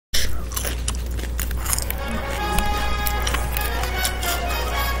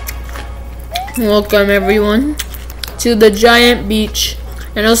Welcome everyone to the giant beach,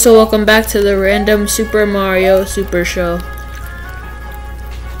 and also welcome back to the random Super Mario Super Show.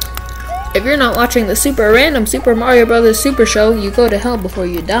 If you're not watching the super random Super Mario Brothers Super Show, you go to hell before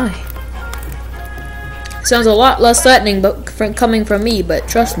you die. Sounds a lot less threatening coming from me, but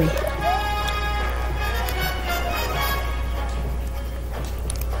trust me.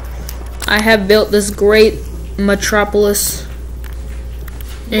 I have built this great metropolis,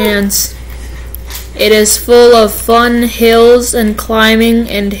 and it is full of fun hills and climbing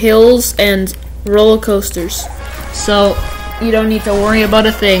and hills and roller coasters. So you don't need to worry about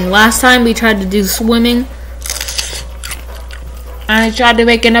a thing. Last time we tried to do swimming. I tried to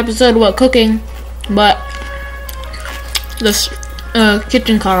make an episode about cooking, but the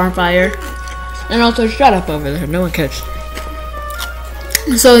kitchen caught on fire. And also, shut up over there. No one catches.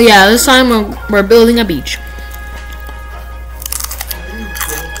 So yeah, this time we're building a beach.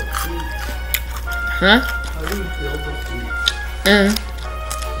 Huh? How do you build a beach?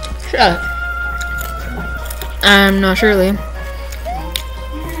 Shut up. I'm not Shirley.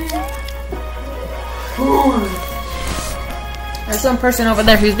 There's some person over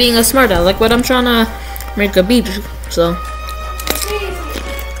there who's being a smart aleck, but I'm trying to make a beach, so.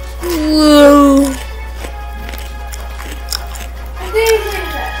 Whoa.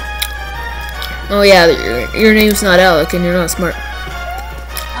 Oh yeah, your name's not Alec and you're not smart.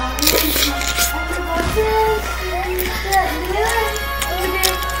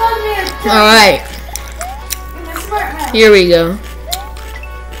 Alright. Here we go.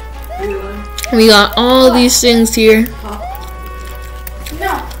 We got all these things here.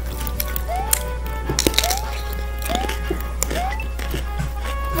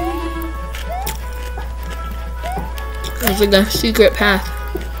 It's like a secret path.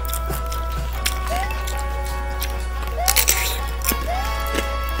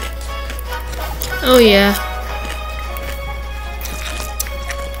 Oh yeah.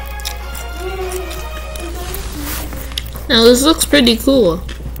 Now this looks pretty cool.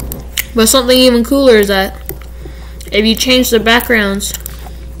 But something even cooler is that if you change the backgrounds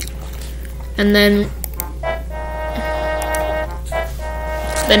and then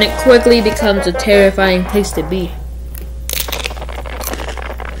it quickly becomes a terrifying place to be.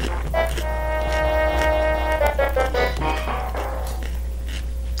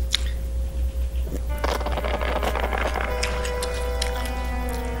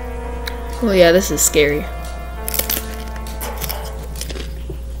 Oh yeah, this is scary.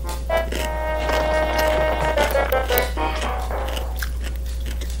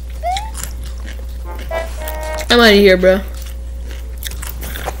 I'm out of here, bro.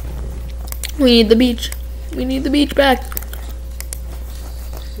 We need the beach. We need the beach back.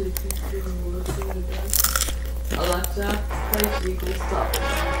 Alexa, place equals stop.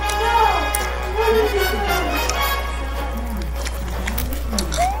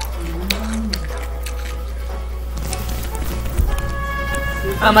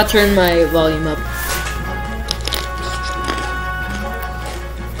 I'm gonna turn my volume up.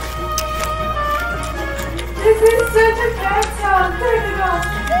 This is such a bad song. Turn it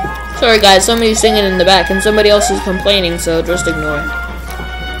off. Sorry guys, somebody's singing in the back and somebody else is complaining, so just ignore it.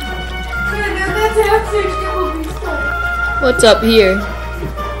 What's up here?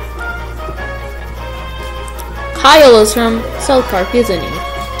 Kyle is from South Park, isn't he?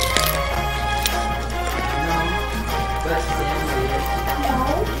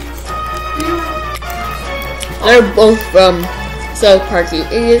 They're both from South Park, he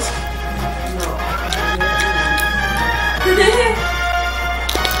is.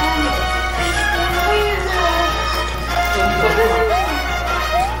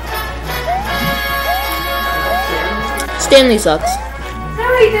 Stanley sucks.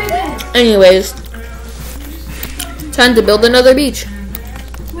 No, he didn't. Anyways, time to build another beach.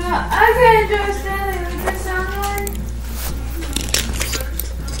 Well, I can't do a Stanley. Does that sound right?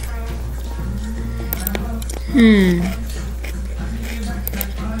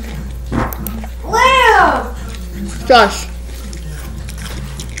 Liam! Josh,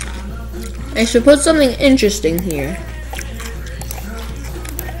 I should put something interesting here.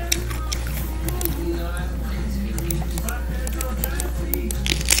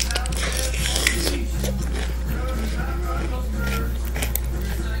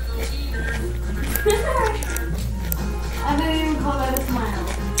 I didn't even call that a smile.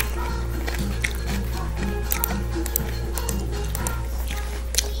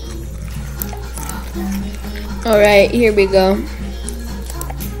 Alright, here we go.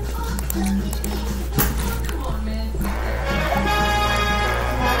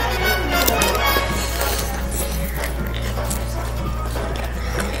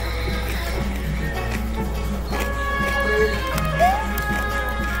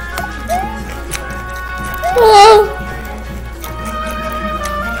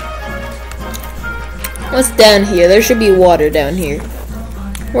 What's down here? There should be water down here.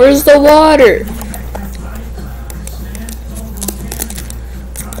 Where's the water?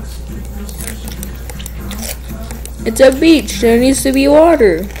 It's a beach. There needs to be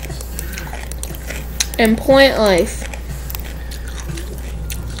water. And plant life.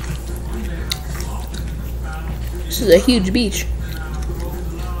 This is a huge beach.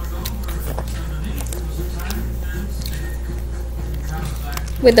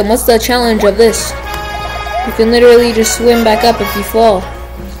 Wait, then what's the challenge of this? You can literally just swim back up if you fall.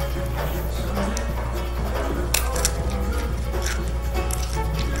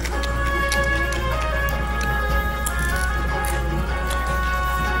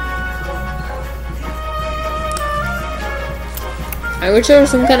 I wish there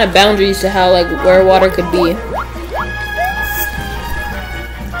was some kind of boundaries to how, like, where water could be.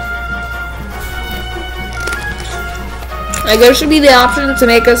 Like, there should be the option to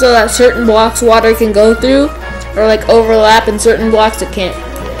make it so that certain blocks water can go through, or like overlap, and certain blocks it can't.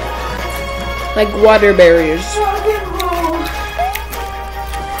 Like water barriers.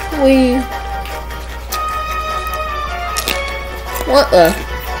 What the?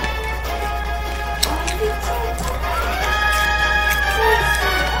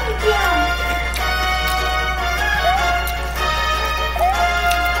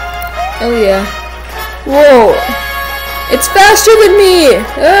 Oh yeah. Whoa. It's faster than me!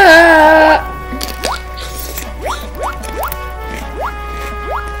 Ah!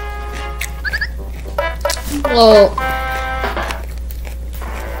 Whoa.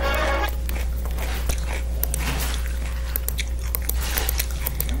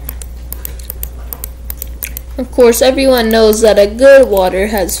 Of course, everyone knows that a good water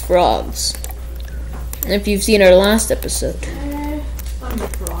has frogs. If you've seen our last episode. I'm a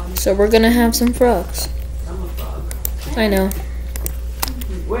frog. So we're gonna have some frogs. I'm a frog. I know.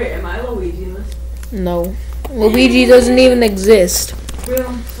 Wait, am I Luigi in this? No. Luigi doesn't even exist.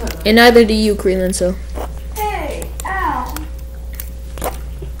 Real? Shut up. And neither do you, Creelan, so. Hey, ow.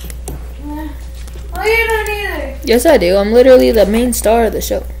 Oh, you don't either. Yes, I do. I'm literally the main star of the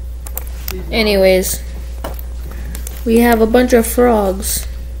show. Anyways. We have a bunch of frogs.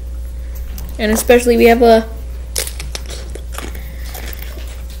 And especially we have a...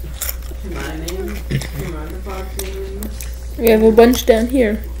 My name? Am I the frog's name in this? We have a bunch down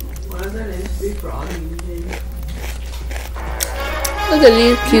here. Why does their name be frog in the name? Look at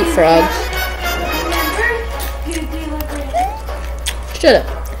these cute frogs. Shut up.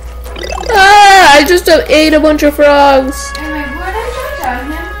 Ah! I just ate a bunch of frogs.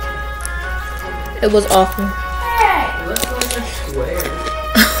 It was awful. It looks like a square.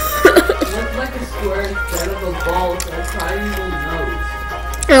 It looks like a square instead of a ball with a triangle nose.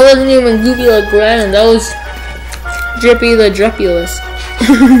 It wasn't even Goofy like Grand. That was Drippy the Drupulous.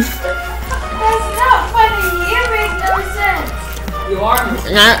 That's not funny. You make no sense. You are.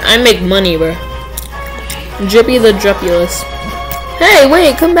 I make money, bro. Drippy the Drupulous. Hey,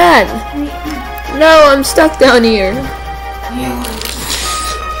 wait, come back. No, I'm stuck down here.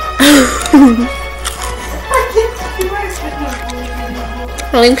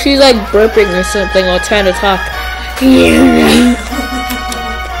 I think she's like burping or something while trying to talk. I'm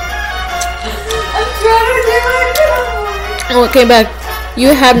trying to do my job. Oh, it came back. You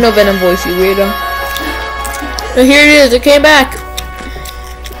have no Venom voice, you weirdo. Oh, here it is. It came back.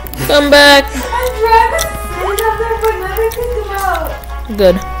 Come back. I'm trying to say something, but nothing can come out.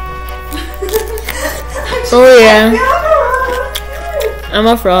 Good. Oh yeah, I'm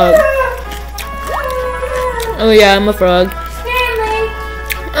a frog. Oh yeah, I'm a frog. Stanley!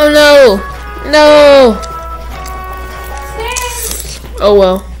 Oh no! No! Stan! Oh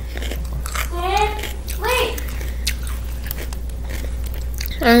well. Stan! Wait!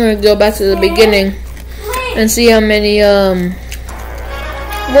 I'm gonna go back to the beginning Wait! and see how many, whoa,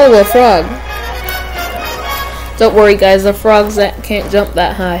 a frog. Don't worry guys, the frogs that can't jump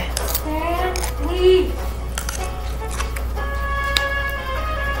that high. Stanley!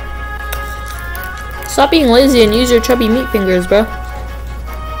 Stop being lazy and use your chubby meat fingers, bro.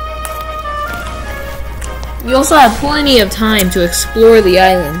 You also have plenty of time to explore the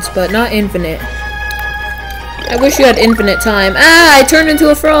islands, but not infinite. I wish you had infinite time. Ah, I turned into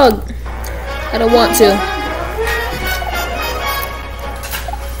a frog. I don't want to.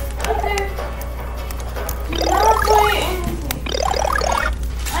 Okay. Now play anything.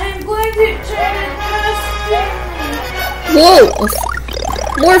 I am going to try to trust Stanley. Whoa!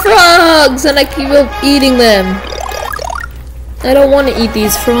 More frogs! And I keep eating them. I don't want to eat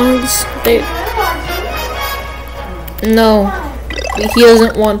these frogs. No. He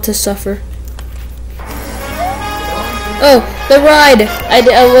doesn't want to suffer. Oh, the ride! I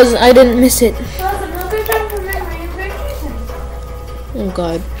didn't miss it. That was another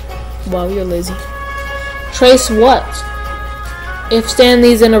god. Wow, you're lazy. Trace what? If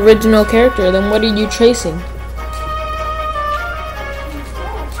Stanley's an original character, then what are you tracing?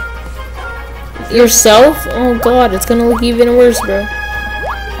 Yourself? Oh god, it's gonna look even worse, bro.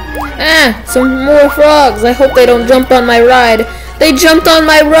 Ah, some more frogs. I hope they don't jump on my ride. They jumped on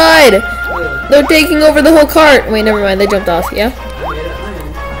my ride! They're taking over the whole cart. Wait, never mind, they jumped off, yeah?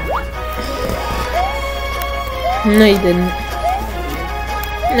 No, you didn't.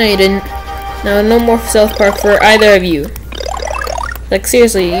 No, you didn't. No, no more South Park for either of you. Like,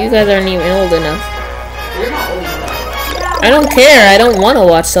 seriously, you guys aren't even old enough. You're not old enough. I don't care, I don't want to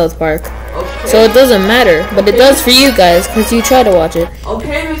watch South Park. Okay. So it doesn't matter, but it does for you guys, because you try to watch it.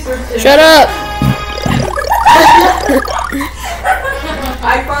 Okay, Mr. Sim. Shut up!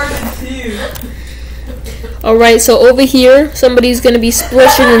 I farted too. Alright, so over here, somebody's gonna be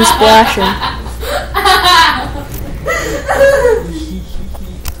splishing and splashing.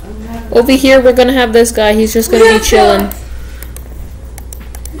 Over here, we're gonna have this guy, he's just gonna be chilling.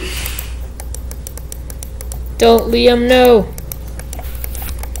 Don't, Liam, no.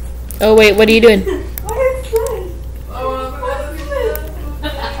 Oh wait, what are you doing?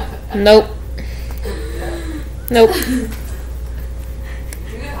 Nope. Nope.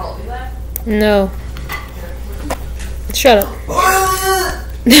 No. Shut up.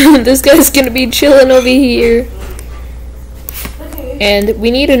 This guy's gonna be chilling over here. And we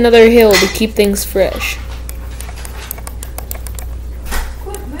need another hill to keep things fresh.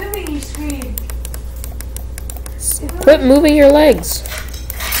 Quit moving, you scream. Quit moving your legs.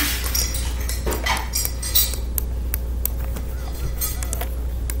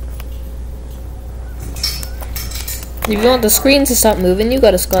 If you want the screen to stop moving, you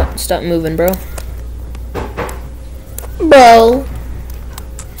gotta stop moving, bro. Bro.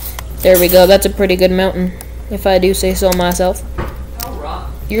 There we go. That's a pretty good mountain, if I do say so myself.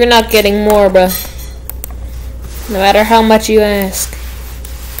 You're not getting more, bro. No matter how much you ask.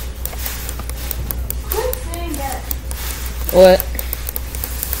 Quit saying that. What?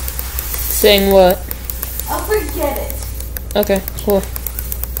 Saying what? I'll forget it. Okay, cool.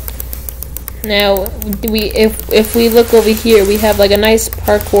 Now, if we look over here, we have like a nice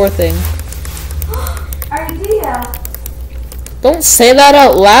parkour thing. Idea. Don't say that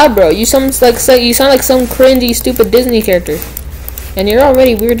out loud, bro. You sound like some cringy, stupid Disney character, and you're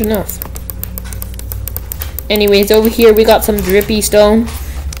already weird enough. Anyways, over here we got some drippy stone,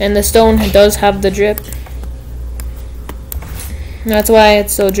 and the stone does have the drip. That's why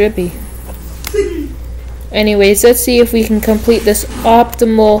it's so drippy. Anyways, let's see if we can complete this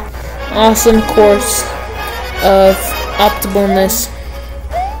optimal, awesome course of optimalness.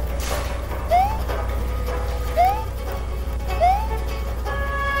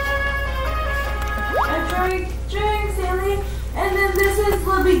 I'm trying, Stanley, and then this is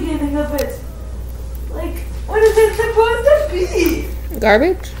the beginning of it. Like, what is it supposed to be?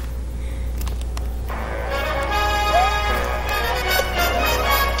 Garbage?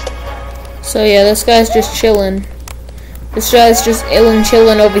 So yeah, this guy's just chilling. This guy's just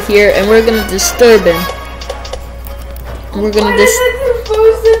chilling over here, and we're gonna disturb him. We're gonna What is it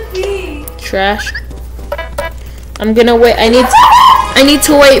supposed to be? trash. I'm gonna wait. I need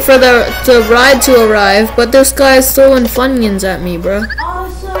to wait for the ride to arrive, but this guy's throwing Funyuns at me, bro.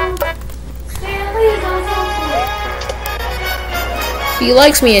 Also, Stanley is also He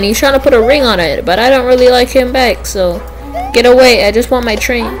likes me, and he's trying to put a ring on it, but I don't really like him back. So get away. I just want my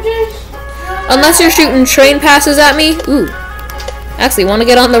train. I'm just Unless you're shooting train passes at me. Ooh. Actually, want to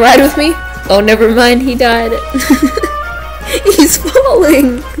get on the ride with me? Oh, never mind. He died. He's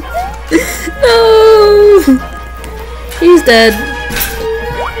falling. No. He's dead.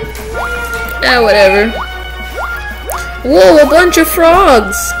 Ah, whatever. Whoa, a bunch of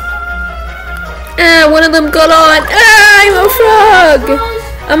frogs. Ah, one of them got on. Ah, I'm a frog.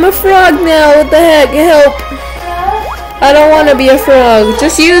 I'm a frog now. What the heck? Help. I don't want to be a frog.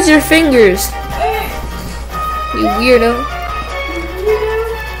 Just use your fingers. You weirdo.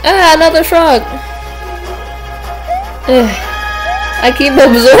 Ah, another frog. Ugh. I keep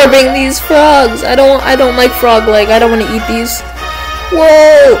absorbing these frogs. I don't like frog leg. I don't want to eat these.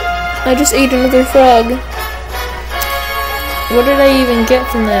 Whoa! I just ate another frog. What did I even get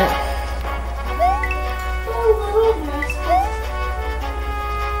from that?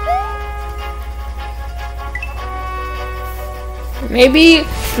 Maybe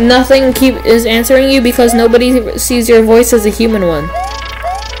nothing is answering you because nobody sees your voice as a human one.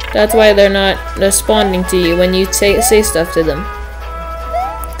 That's why they're not responding to you when you say stuff to them.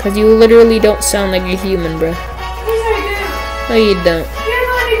 Because you literally don't sound like a human, bro. No, you don't.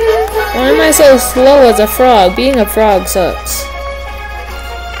 Why am I so slow as a frog? Being a frog sucks.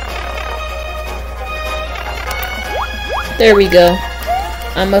 There we go.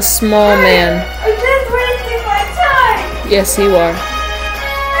 I'm a small man. I'm just wasting my time. Yes, you are.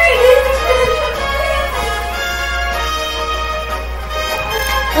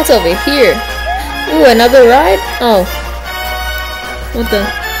 What's over here? Ooh, another ride? Oh. What the?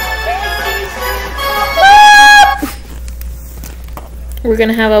 We're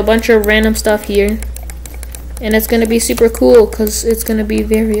gonna have a bunch of random stuff here. And it's gonna be super cool because it's gonna be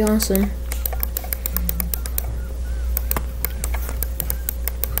very awesome.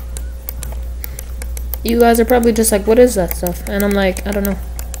 You guys are probably just like, what is that stuff? And I'm like, I don't know.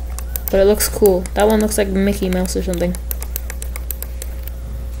 But it looks cool. That one looks like Mickey Mouse or something.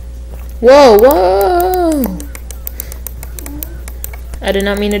 Whoa, whoa! I did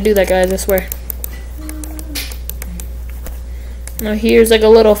not mean to do that, guys, I swear. Now here's like a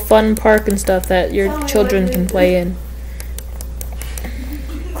little fun park and stuff that your children can play in.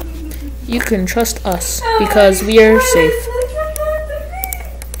 You can trust us because we are safe.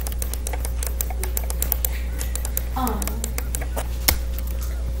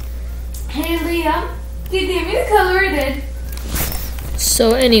 Hey Liam, did you give me the color it did?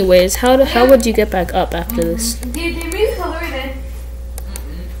 So anyways, how would you get back up after this? Did you give me the color it did?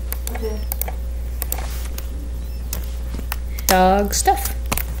 Okay. Dog stuff.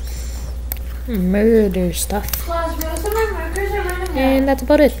 Murder stuff. Plus, most of my markers are running out. And that's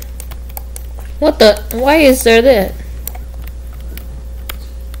about it. What the? Why is there that?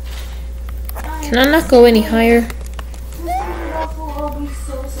 Can I not go any higher? I'll be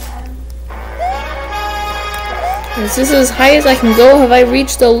so sad. Is this as high as I can go? Have I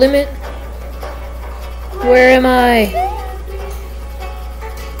reached the limit? Where am I?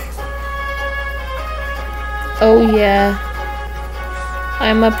 Oh yeah.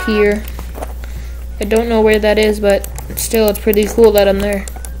 I'm up here. I don't know where that is, but still it's pretty cool that I'm there.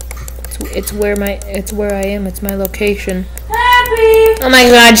 It's where I am. It's my location. Happy! Oh my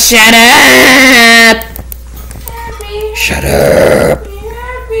god, shut up! Happy! Shut up!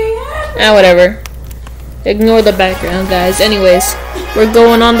 Happy! Ah, whatever. Ignore the background, guys. Anyways, we're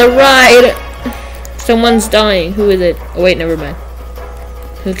going on the ride. Someone's dying. Who is it? Oh wait, never mind.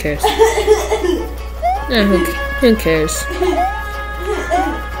 Who cares? Who cares?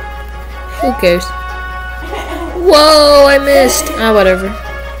 Who cares? Whoa, I missed. Ah, whatever.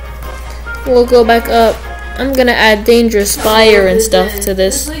 We'll go back up. I'm gonna add dangerous fire and stuff to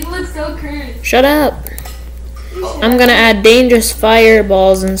this. This like looks so cringe. Shut up. I'm gonna add dangerous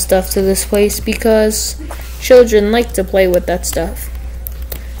fireballs and stuff to this place because children like to play with that stuff.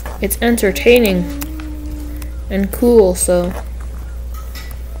 It's entertaining and cool, so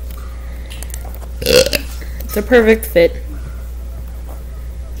it's a perfect fit.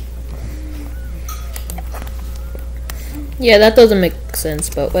 Yeah, that doesn't make sense,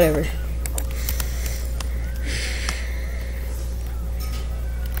 but whatever.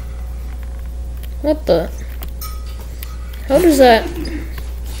 What the? How does that?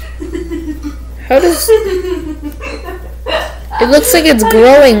 How does? It looks like it's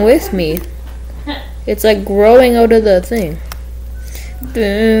growing with me. It's like growing out of the thing.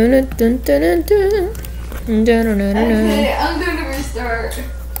 Okay, I'm gonna restart.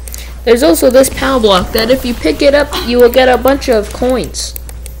 There's also this POW block that if you pick it up, you will get a bunch of coins.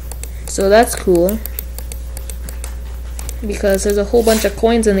 So that's cool. Because there's a whole bunch of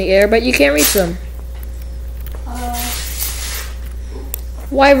coins in the air, but you can't reach them.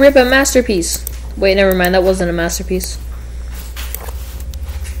 Why rip a masterpiece? Wait, never mind. That wasn't a masterpiece.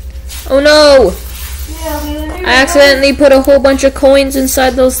 Oh no! Yeah, I accidentally put a whole bunch of coins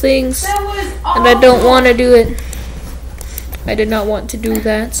inside those things. that was And I don't want to do it. I did not want to do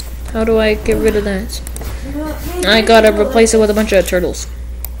that. How do I get rid of that? I gotta replace it with a bunch of turtles.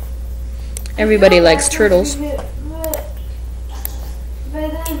 Everybody likes turtles.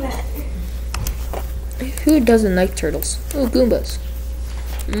 Who doesn't like turtles? Oh, Goombas.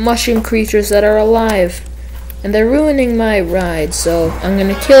 Mushroom creatures that are alive. And they're ruining my ride, so I'm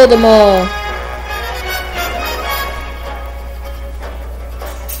gonna kill them all.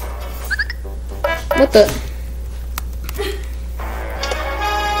 What the?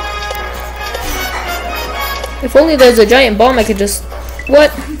 If only there's a giant bomb I could just...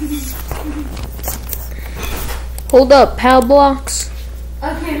 What? Hold up, POW blocks.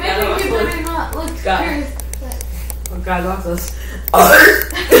 Okay, maybe people do not look Guys. curious. Oh God, lost us.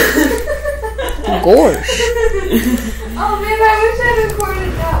 Gorge. Oh man, I wish I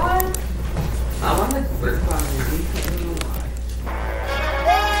recorded that one. I want to work on it. I don't know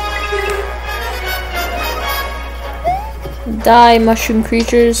why. Die, mushroom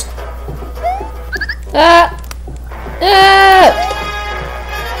creatures. Ah! Ah!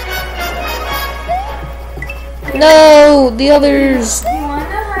 No, the others. Do you wanna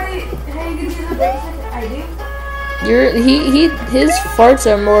how you can do the burps like I do? His farts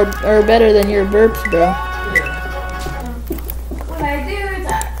are better than your burps, bro. What I do is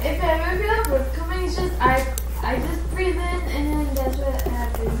if I ever feel a burp coming, it's just I just breathe in and then that's what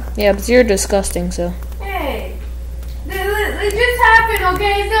happens. Yeah, but you're disgusting, so. Hey, it just happened,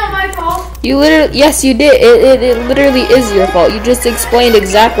 okay? It's not my fault. You literally, yes, you did. It literally is your fault. You just explained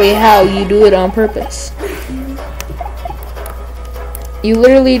exactly how you do it on purpose. You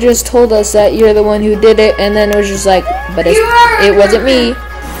literally just told us that you're the one who did it, and then it was just like, but it wasn't me.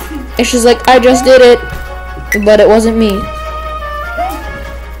 It's just like, I just did it, but it wasn't me.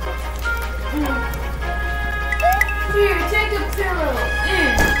 Here, take a pillow.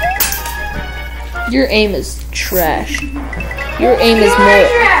 Your aim is trash. Your aim You is are more.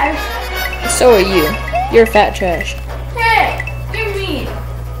 trash. So are you. You're fat trash. Hey, you're mean.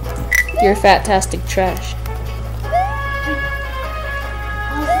 You're fat-tastic trash.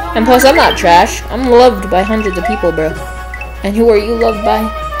 And plus, I'm not trash. I'm loved by hundreds of people, bro. And who are you loved by?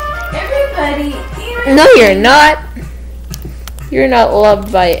 Everybody. Even No, you're not. You're not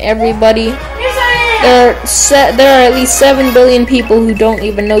loved by everybody. Yes, I am. There are at least 7 billion people who don't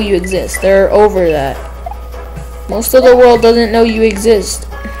even know you exist. They're over that. Most of the world doesn't know you exist.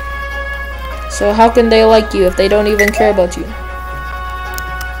 So how can they like you if they don't even care about you?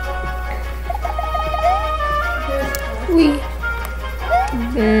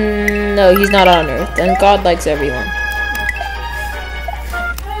 No, he's not on Earth, and God likes everyone.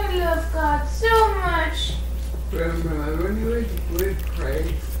 I love God so much. Remember when you would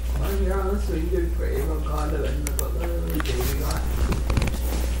pray on your own, so you could pray about God and about the baby God?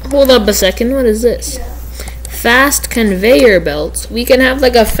 Hold up a second, what is this? Yeah. Fast conveyor belts. We can have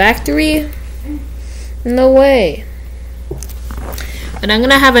like a factory? No way. And I'm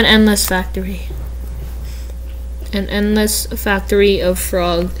gonna have an endless factory. An endless factory of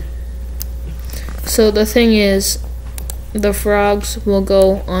frog. So the thing is, the frogs will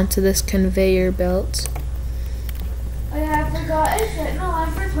go onto this conveyor belt. Oh yeah, I forgot. It's set in a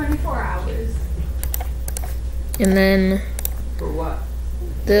line for 24 hours. And then For what?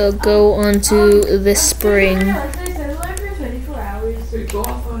 they'll go onto this spring. Alexa, it says line for 24 hours. So you go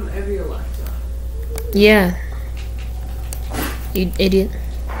off on every Alexa. Yeah. You idiot.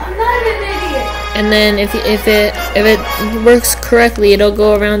 I'm not an idiot. And then if it works correctly, it'll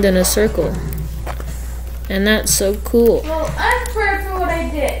go around in a circle. And that's so cool. Well, I'm prepared for what I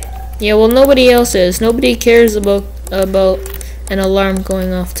did. Yeah, well, nobody else is. Nobody cares about an alarm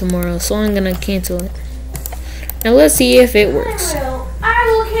going off tomorrow, so I'm gonna cancel it. Now let's see if it works. I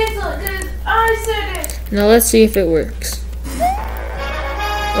will cancel it because I said it. Now let's see if it works.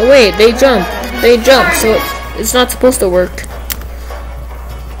 Oh wait, they jump. They jump, so it's not supposed to work.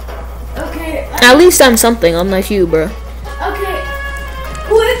 Okay. At least I'm something, unlike you, bro. Okay.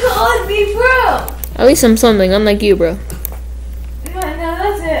 Quit calling me bro. At least I'm something, unlike you, bro. No,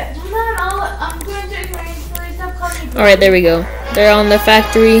 that's it. I'm going to experience. Please stop calling me bro. Alright, there we go. They're on the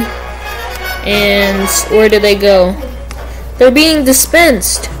factory. And where do they go? They're being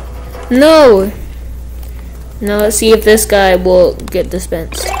dispensed. No. Now let's see if this guy will get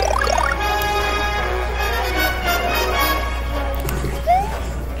dispensed.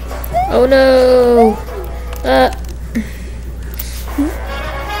 Oh no.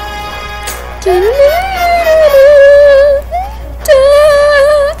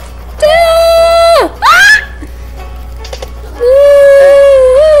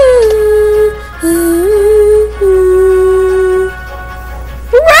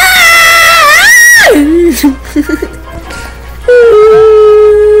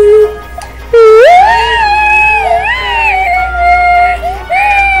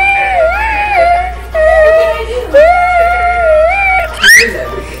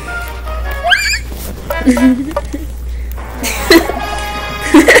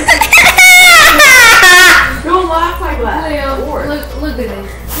 Don't laugh like that. Leo, Or- look at this.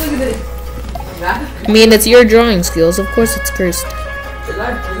 Look at this. That- I mean, it's your drawing skills. Of course it's cursed. Is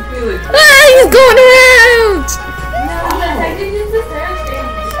that creepy? Like, Ah, he's going around! No, that's actually just the first thing.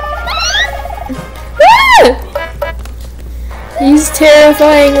 Ah! He's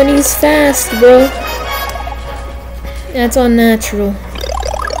terrifying when he's fast, bro. That's unnatural.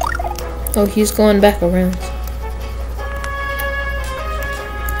 Oh, he's going back around.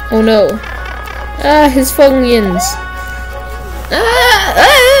 Oh no. Ah, his funyuns.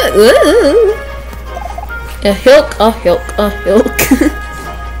 A hilk, a hilk, a hilk.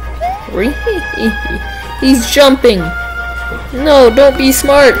 He's jumping. No, don't be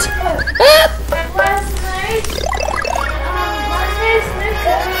smart. Ah! Last night, Nick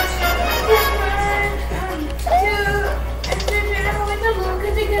coach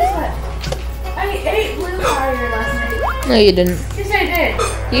No, you didn't. Yes, I did.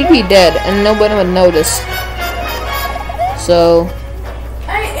 You'd be dead, and nobody would notice. So,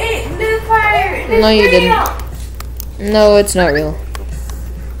 I ate the fire. no, you didn't. No, it's not real.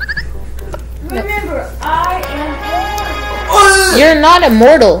 Remember, I am. You're not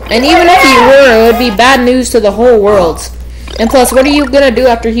immortal, and even if you were, it would be bad news to the whole world. And plus, what are you gonna do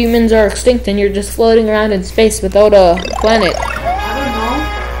after humans are extinct and you're just floating around in space without a planet? I don't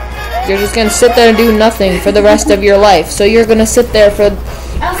know. You're just gonna sit there and do nothing for the rest of your life. So you're gonna sit there for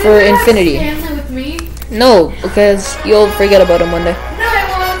infinity. Stanley with me. No, because you'll forget about him one day. No, I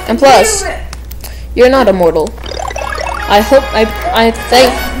won't. And plus, you're not immortal. I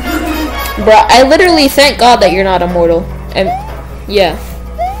thank, bruh, I literally thank God that you're not immortal. And yeah.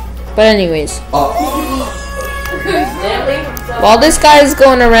 But anyways, while this guy is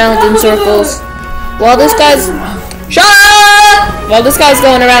going around in circles, while this guy's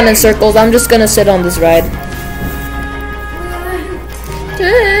going around in circles, I'm just gonna sit on this ride.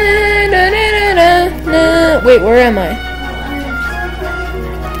 Wait, where am I?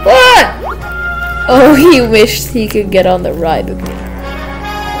 What? Oh, he wished he could get on the ride with me.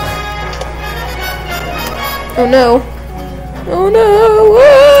 Oh no. Oh no.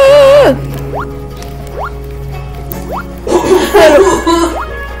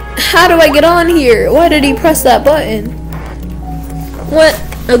 How do I get on here? Why did he press that button? What?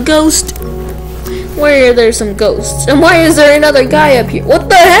 A ghost? Why are there some ghosts? And why is there another guy up here? What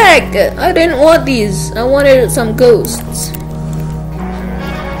the heck? I didn't want these. I wanted some ghosts.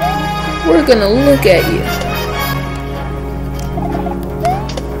 We're gonna look at you.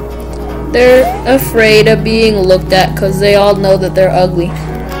 They're afraid of being looked at because they all know that they're ugly.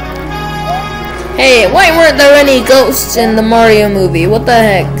 Hey, why weren't there any ghosts in the Mario movie? What the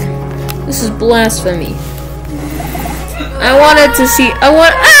heck? This is blasphemy. I wanted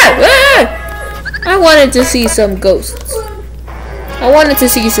to see some ghosts. I wanted to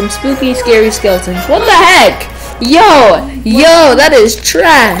see some spooky, scary skeletons. What the heck? Yo, that is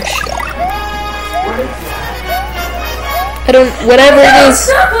trash. I don't,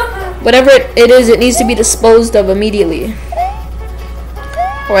 whatever it is, it needs to be disposed of immediately.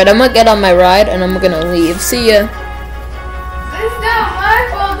 Alright, I'm gonna get on my ride and I'm gonna leave. See ya. It's not my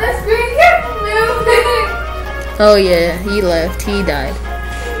fault. The screen kept moving. Oh yeah, he left. He died.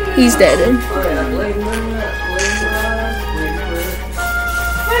 He's dead. But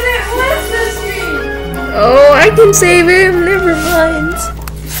it was the screen. Oh, I can save him. Never mind.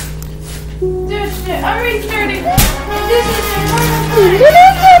 Dude, I'm restarting. This is a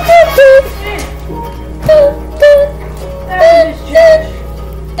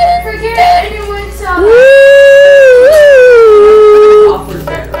forget anyone saw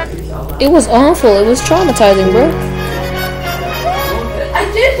It was awful. It was traumatizing, bro. I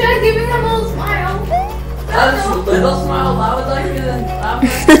just tried giving him a little smile. That's a little smile. I would like to.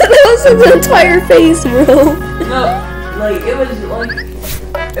 That was his entire face, bro. No, like it was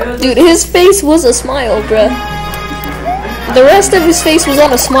like. Dude, his face was a smile, bruh. The rest of his face was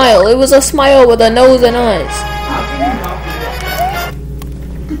on a smile. It was a smile with a nose and eyes.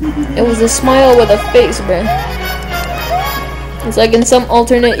 It was a smile with a face, bruh. It's like in some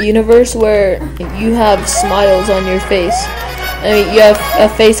alternate universe where you have smiles on your face. I mean, you have a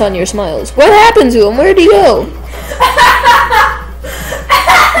face on your smiles. What happened to him? Where'd he go?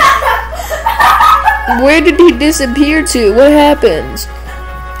 Where did he disappear to? What happens?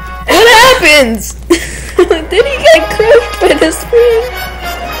 What happens? Did he get crushed by the spring?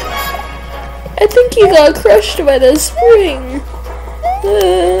 I think he got crushed by the spring.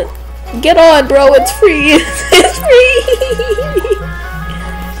 Get on, bro. It's free. It's free.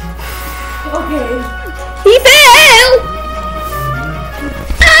 Okay. He fell.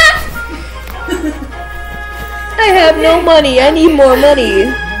 Ah! I have no money. I need more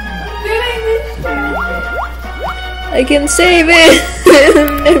money. I can save it.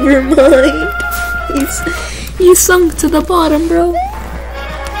 Never mind. He's sunk to the bottom, bro.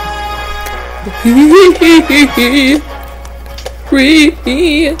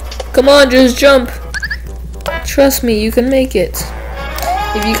 Come on, just jump. Trust me, you can make it.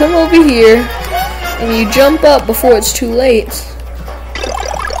 If you come over here and you jump up before it's too late.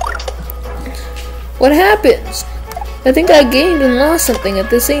 What happens? I think I gained and lost something at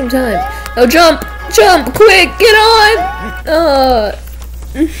the same time. Now jump! Jump! Quick! Get on!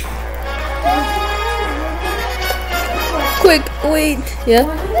 Quick! Wait! Yeah?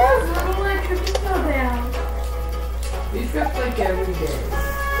 He trips like every day.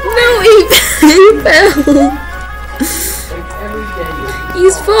 No, he fell! Like every day.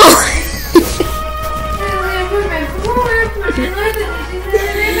 He's falling!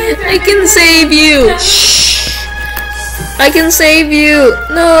 I can save you! Shh! I can save you.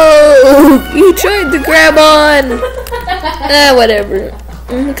 No, you tried to grab on. Whatever.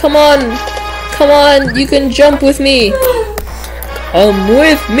 Come on. Come on, you can jump with me. Come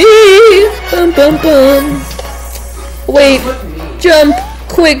with me. Bum, bum, bum. Wait, jump.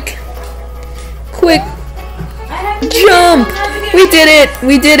 Quick. Quick. Jump. We did it.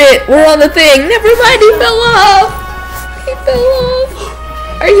 We did it. We're on the thing. Never mind, he fell off. He fell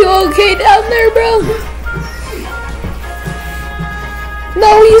off. Are you okay down there, bro?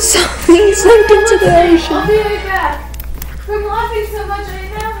 No, he sunk into the ocean. I'll be right back. From laughing so much, I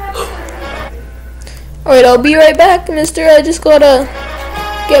now have to... Alright, I'll be right back, mister. I just gotta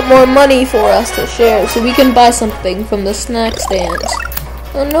get more money for us to share so we can buy something from the snack stands.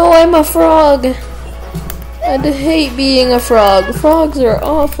 Oh no, I'm a frog. I hate being a frog. Frogs are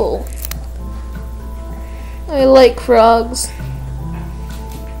awful. I like frogs.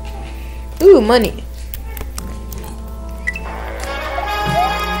 Ooh, money.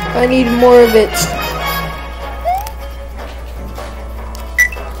 I need more of it.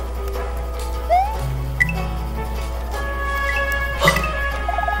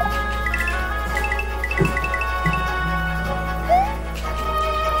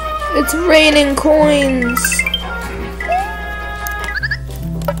 It's raining coins.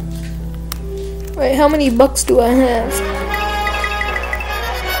 Wait, how many bucks do I have?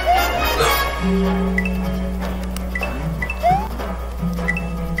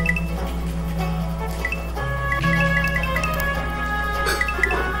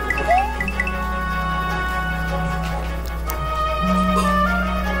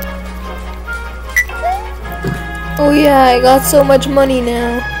 Oh yeah, I got so much money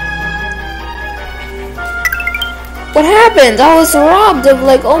now. What happened? I was robbed of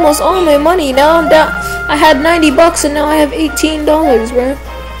like almost all my money. Now I'm down. I had 90 bucks and now I have $18, bro.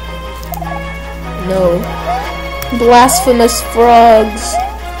 No. Blasphemous frogs.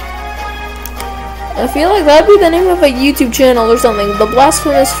 I feel like that'd be the name of a YouTube channel or something. The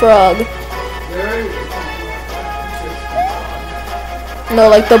Blasphemous Frog. No,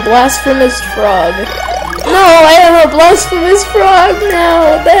 like the Blasphemous Frog. No, I am a Blasphemous Frog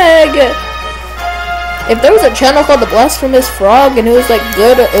now. What the heck? If there was a channel called the Blasphemous Frog and it was like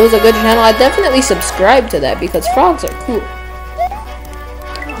good, it was a good channel, I'd definitely subscribe to that because frogs are cool.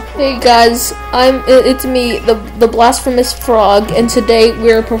 Hey guys, it's me, the Blasphemous Frog, and today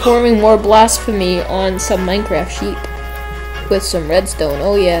we're performing more blasphemy on some Minecraft sheep with some redstone.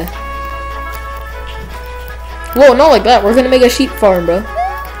 Oh yeah. Whoa, not like that. We're gonna make a sheep farm, bro.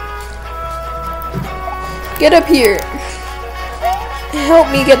 Get up here. Help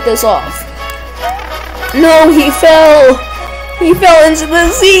me get this off. No, he fell. He fell into the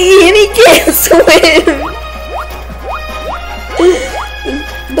sea and he can't swim.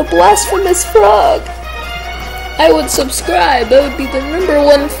 The Blasphemous Frog. I would subscribe. I would be the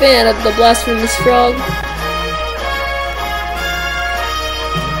 #1 fan of the Blasphemous Frog.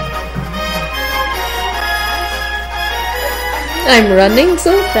 I'm running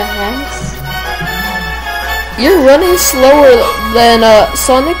so fast. You're running slower than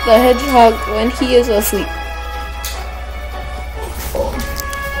Sonic the Hedgehog when he is asleep.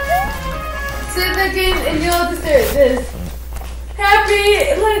 Sit in the game and you'll understand this.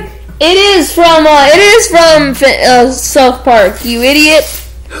 Happy, like... It is from South Park, you idiot.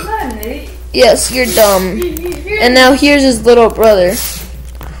 I'm not an idiot. Yes, you're dumb. And now here's his little brother.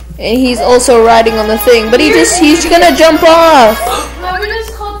 And he's also riding on the thing, but he's gonna jump off.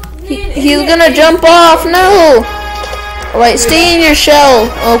 He's gonna jump off. No. All right, stay in your shell.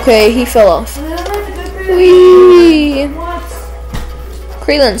 Okay, he fell off. Whee.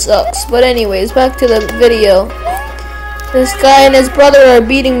 Krillin sucks. But anyways, back to the video. This guy and his brother are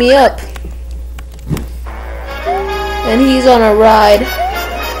beating me up, and he's on a ride.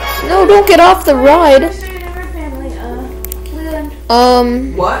 No, don't get off the ride.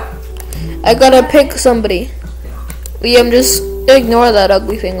 What? I gotta pick somebody. Liam, just ignore that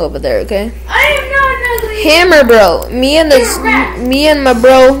ugly thing over there, okay? I am not ugly. Hammer bro. Me and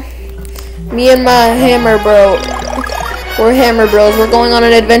my hammer bro. We're hammer bros. We're going on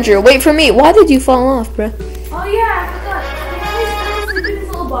an adventure. Wait for me. Why did you fall off, bro? Oh yeah, I forgot. Sleep in this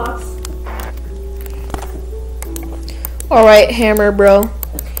little box. Alright, hammer bro.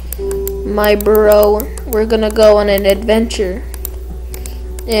 My bro. We're gonna go on an adventure.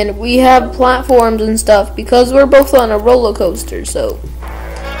 And we have platforms and stuff because we're both on a roller coaster, so.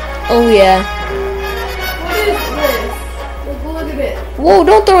 Oh yeah. What is this? Look at it. Whoa,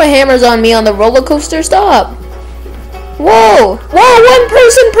 don't throw hammers on me on the roller coaster. Stop. Whoa. Whoa, 1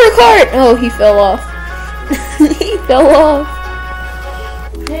 person per cart. Oh, he fell off. He fell off.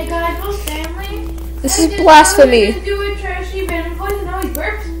 Hey guys, what's family? This is blasphemy. Do a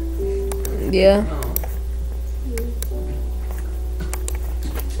Yeah.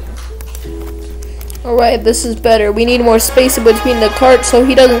 Alright, this is better. We need more space in between the carts so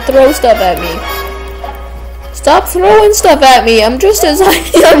he doesn't throw stuff at me. Stop throwing stuff at me. I'm just as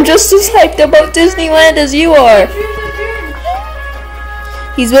hyped about Disneyland as you are.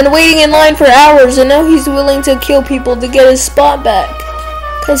 He's been waiting in line for hours and now he's willing to kill people to get his spot back.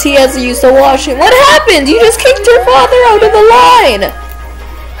 Cause he has to use the washing. What happened? You just kicked your father out of the line.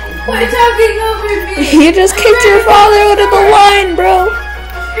 Quit talking over me. You just kicked your father out of the line, bro.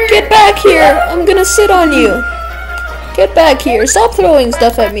 Get back here. I'm gonna sit on you. Get back here. Stop throwing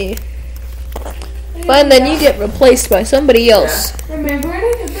stuff at me. Fine, then you get replaced by somebody else. Remember when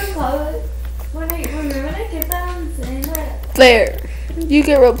I kept on calling? Remember when I kept on saying that? There. You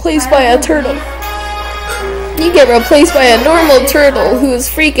get replaced by a turtle. You get replaced by a normal turtle who is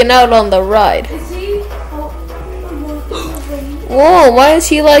freaking out on the ride. Is he? Whoa, why is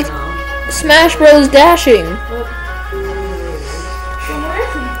he like Smash Bros dashing?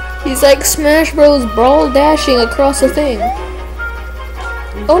 He's like Smash Bros Brawl dashing across the thing.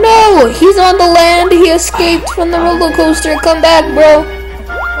 Oh no! He's on the land! He escaped from the roller coaster! Come back, bro!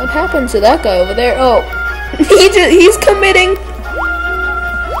 What happened to that guy over there? Oh. He's committing...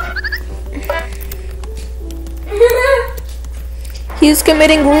 He's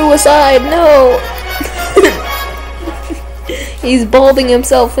committing gruicide! No! He's balding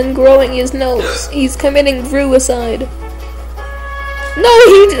himself and growing his nose. He's committing gruicide. No,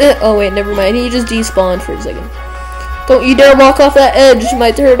 oh wait, never mind. He just despawned for a second. Don't you dare walk off that edge,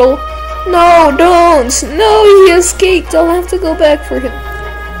 my turtle. No, don't. No, he escaped. I'll have to go back for him.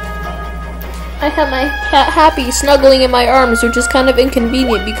 I have my cat Happy snuggling in my arms, which is kind of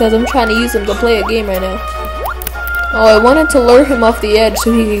inconvenient because I'm trying to use him to play a game right now. Oh, I wanted to lure him off the edge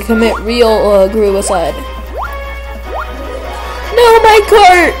so he could commit real gruicide. No, my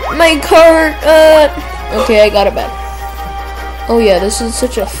cart! My cart! Okay, I got it back. Oh yeah, this is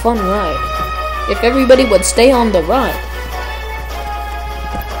such a fun ride. If everybody would stay on the ride.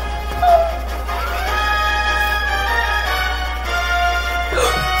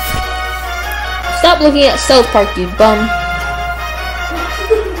 Stop looking at South Park, you bum.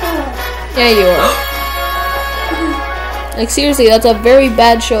 Yeah, you are. Like seriously, that's a very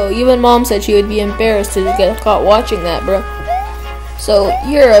bad show. Even Mom said she would be embarrassed to get caught watching that, bro. So,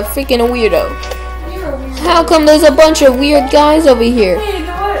 you're a freaking weirdo. How come there's a bunch of weird guys over here?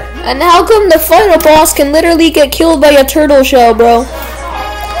 And how come the final boss can literally get killed by a turtle shell, bro?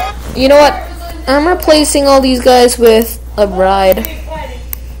 You know what? I'm replacing all these guys with a ride.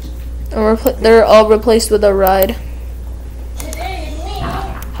 They're all replaced with a ride.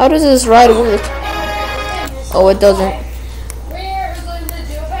 How does this ride work? Oh, it doesn't.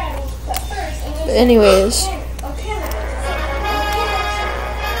 But anyways.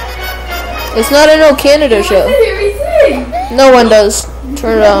 It's not an O Canada show. No one does.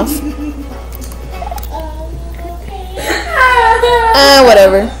 Turn it off.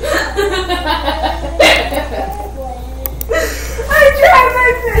 Whatever.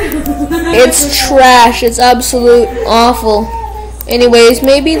 It's trash. It's absolute awful. Anyways,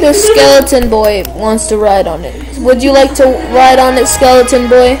 maybe the skeleton boy wants to ride on it. Would you like to ride on it, skeleton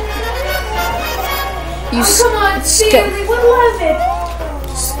boy? You come on, Stanley, what was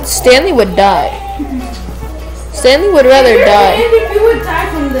it? Stanley would die. Stanley would rather die. If you would die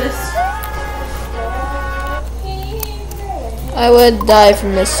from this. I would die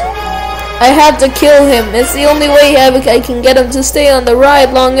from this. I have to kill him. It's the only way I can get him to stay on the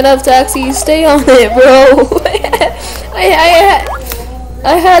ride long enough to actually stay on it, bro.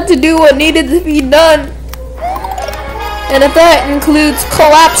 I had to do what needed to be done. And if that includes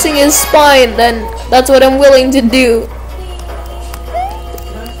collapsing his spine, then that's what I'm willing to do.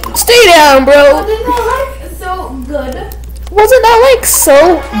 Stay down, bro. Wasn't that like so good? Wasn't that like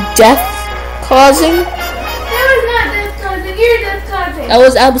so death-causing? That was not death-causing. You're death-causing. That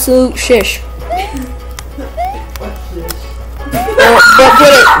was absolute shish.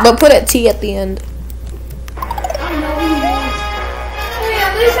 but put it T at the end. I know what you mean. Hey,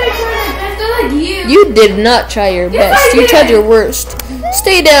 at least I tried my best. I like you. You did not try your Yes, best. I You did. tried your worst.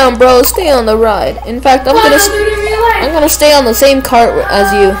 Stay down, bro. Stay on the ride. In fact, I'm gonna stay on the same cart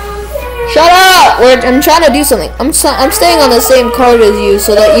as you. Shut up! I'm trying to do something. I'm staying on the same cart as you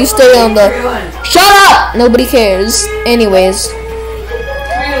so that you stay on the... Shut up! Nobody cares. Anyways.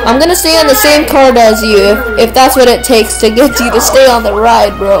 I'm gonna stay on the same cart as you if that's what it takes to get you to stay on the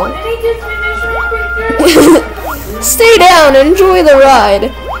ride, bro. Stay down, enjoy the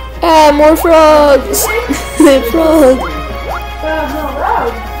ride. Ah, more frogs. Frog.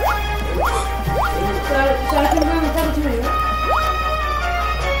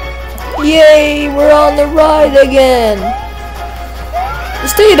 Yay, we're on the ride again.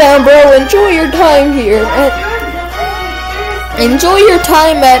 Stay down, bro. Enjoy your time here. Enjoy your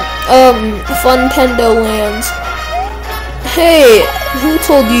time at Funtendo Lands. Hey, who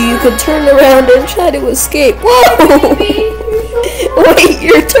told you you could turn around and try to escape? Whoa! Wait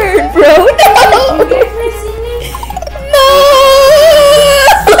your turn, bro. No!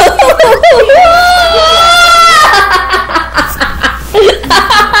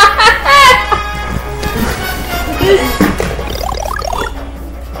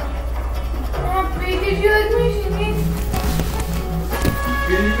 Did you like me singing?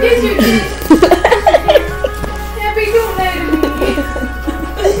 Yes, you did. Happy, don't lie to me.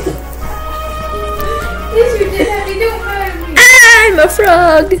 Yes, you did. Happy, don't lie to me. I'm a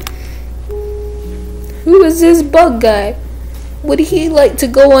frog. Who is this bug guy? Would he like to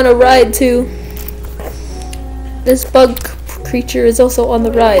go on a ride too? This bug creature is also on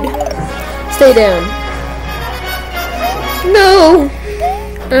the ride. Stay down. No!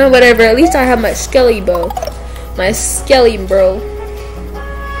 Whatever, at least I have my skelly bow. My skelly bro.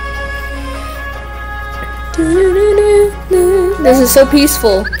 This is so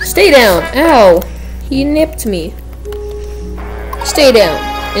peaceful. Stay down. Ow. He nipped me. Stay down.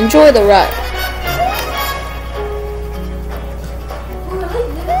 Enjoy the ride.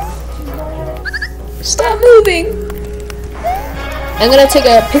 Stop moving. I'm gonna take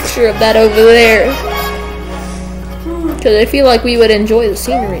a picture of that over there. Because I feel like we would enjoy the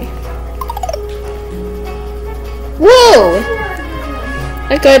scenery. Whoa!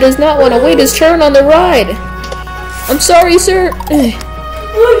 That guy does not want to wait his turn on the ride. I'm sorry, sir. Look, this is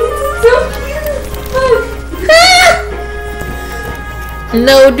so cute.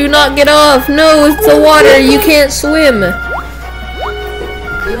 No, do not get off. No, it's the water. You can't swim.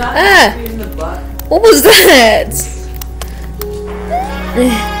 Ah! What was that? It's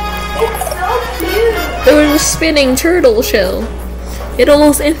so cute. There was a spinning turtle shell. It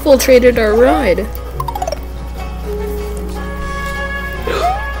almost infiltrated our ride.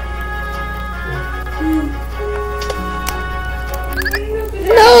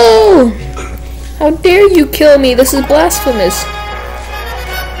 No! How dare you kill me? This is blasphemous.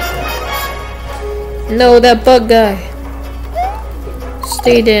 No, that bug guy.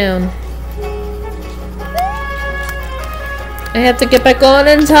 Stay down. I have to get back on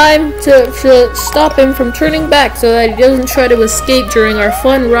in time to stop him from turning back so that he doesn't try to escape during our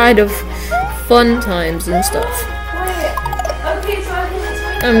fun ride of fun times and stuff. Wait, okay, so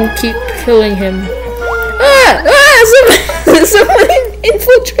I I'm keep killing him. Ah! Ah! Someone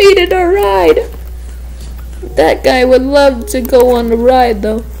infiltrated our ride. That guy would love to go on the ride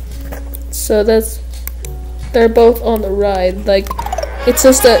though. So they're both on the ride. Like, it's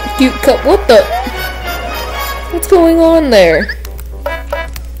just a cute cup. What the? What's going on there?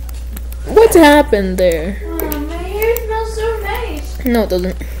 What's happened there? my hair smells so nice. No, it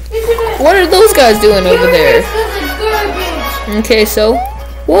doesn't. Yes, it does. What are those guys doing over Your hair there? smells like garbage. Okay, so.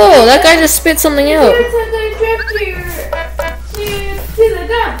 Whoa, that guy just spit something out. You took a trip to the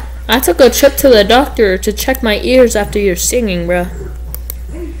dump. I took a trip to the doctor to check my ears after your singing, bruh.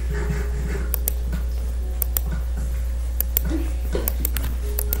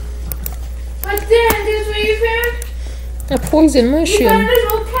 But then, guess what you found? A poison You found mushroom.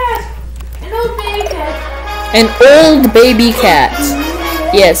 this old cat. An old baby cat. An old baby cat.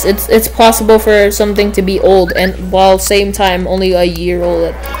 Yes, it's possible for something to be old and while same time only a year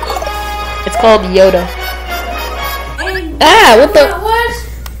old. It's called Yoda. And Ah, what the?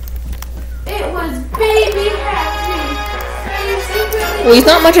 It was baby happy. Are you secretly? Well, he's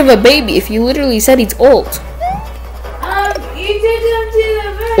not much of a baby if you literally said he's old. You took him to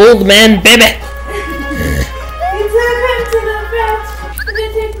the vet. Old man baby. You took him to the vet to get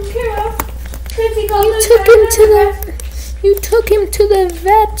taken care of. You took him to the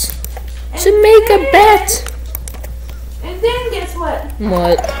vet to make a bet. And then guess what?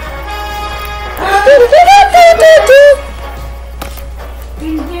 What?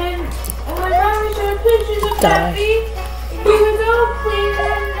 And then when Mommy showed pictures of Die. Happy, he was all clean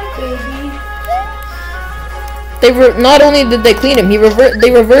and a baby. They were not only did they clean him, they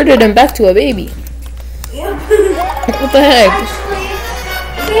reverted him back to a baby. Yep. What the heck? Actually,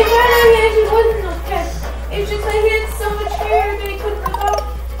 they found out he actually wasn't no cat. It's just that he had so much hair that he couldn't lick off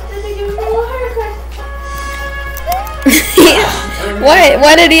that they gave him a little haircut.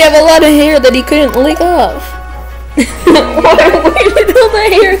 Why did he have a lot of hair that he couldn't lick off? Where did all the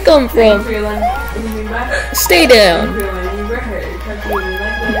hair come from? Stay down.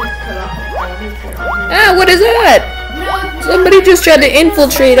 Ah, what is that? No, Somebody just tried to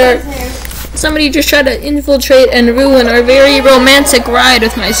infiltrate our. Somebody just tried to infiltrate and ruin our very romantic ride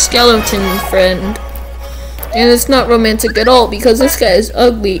with my skeleton friend. And it's not romantic at all because this guy is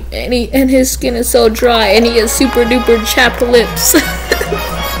ugly and his skin is so dry and he has super duper chapped lips.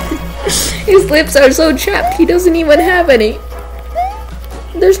 His lips are so chapped he doesn't even have any.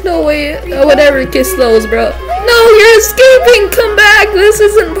 There's no way I would ever kiss those, bro. No, you're escaping! Come back! This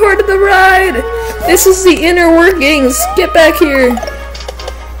isn't part of the ride! This is the inner workings! Get back here!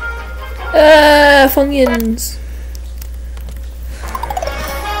 Funyuns.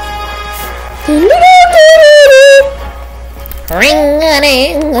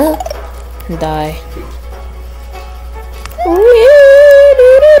 Ring-a-ding. Die.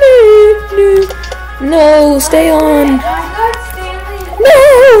 No, stay on. No!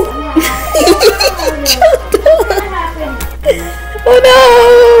 Oh no!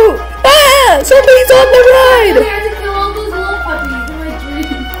 Ah! Somebody's on the ride!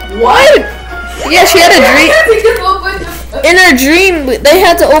 What? Yeah, she had a dream. In her dream, they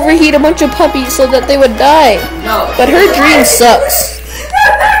had to overheat a bunch of puppies so that they would die. No. But her dream sucks.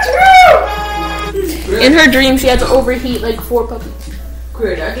 That's true! In her dream, she had to overheat like 4 puppies.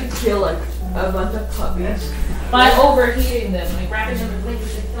 Great, I could kill like a bunch of puppies. By overheating them, like wrapping them in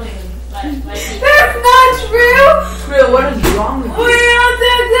liquids and killing them. That's not true! Great, what is wrong with you? We're not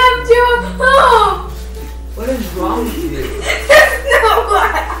send them to a home! What is wrong with you? That's not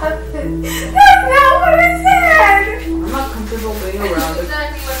what happened! That's not what I said! I'm not comfortable being around it.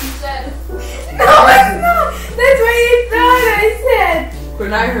 exactly what you said. No, it's not! That's what you thought I said!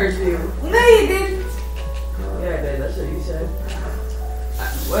 When I heard you. No, you didn't. Yeah, I did. That's what you said.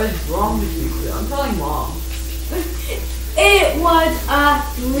 What is wrong with you? I'm telling Mom. It was a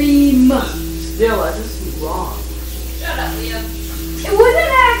dream. Still, that's just wrong. Shut up, Leo. It was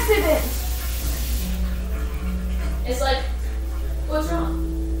an accident. It's like, what's wrong?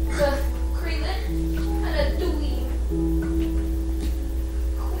 The Creelan had a dweeb.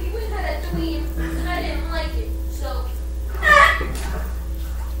 Creelan had a dweeb, and I didn't like it, so.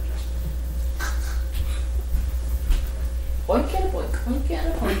 Boink and a boink, boink and a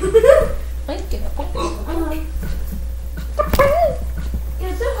boink. Boink and a boink.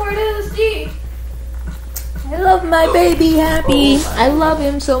 It's so hard to see. I love my baby Happy. I love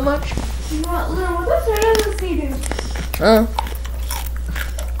him so much. What does hard to see do?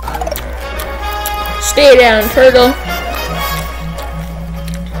 Stay down, turtle.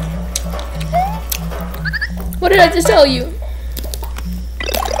 What did I just tell you?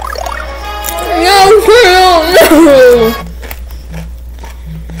 No, turtle, no!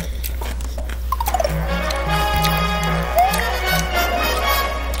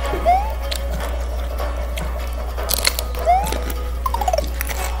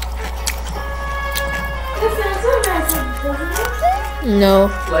 This sounds so nice, doesn't it? No.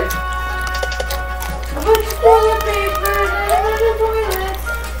 Like, A bunch of toilet paper and a bunch of toilets.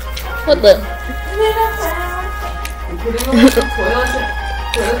 What the? And then a clown. you're putting a bunch of toilet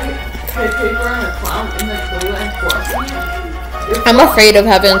paper and a clown in the toilet and flushing it? I'm afraid of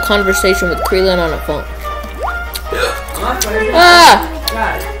having a conversation with Creelan on a phone. I'm afraid of Ah!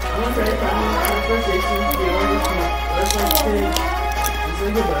 Guys, I'm afraid of having a conversation with you on the phone. That's like big. It's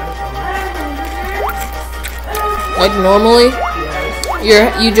like a better phone. Like normally?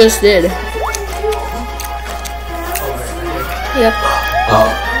 Yes. You just did. Yep.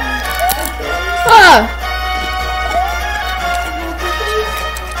 Ah!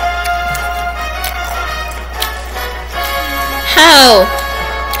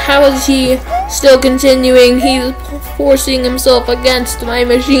 How is he still continuing? He's forcing himself against my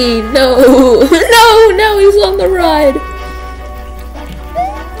machine. No! No! Now he's on the ride.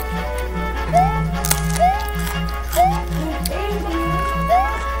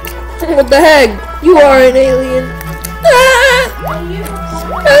 What the heck? You are an alien. Ah!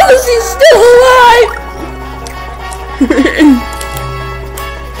 How is he still alive?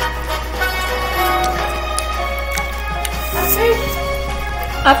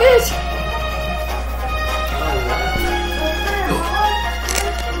 A fish.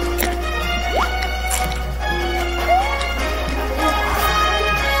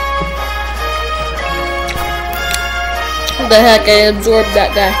 What the heck? I absorbed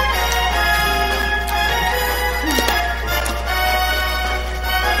that guy.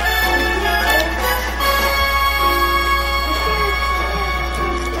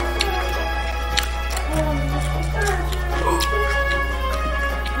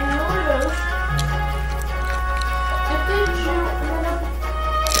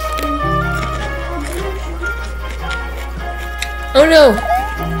 Oh no!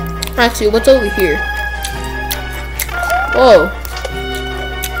 Actually, what's over here? Whoa.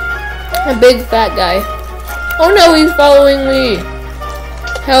 A big fat guy. Oh no, he's following me.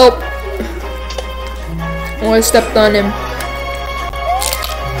 Help. Oh, I stepped on him.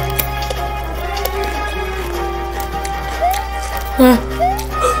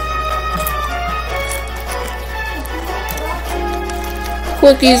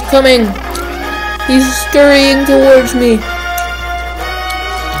 Quick, he's coming. He's scurrying towards me.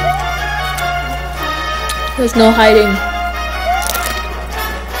 There's no hiding.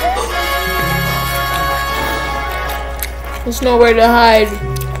 There's nowhere to hide.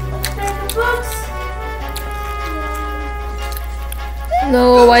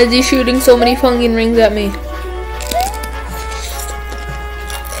 No, why is he shooting so many fungi rings at me?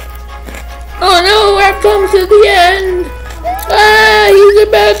 Oh no, I've come to the end! Ah, he's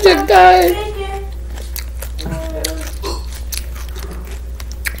about to die!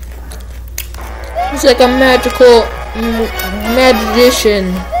 It's like a magical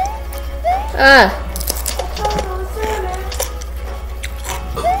magician. Ah!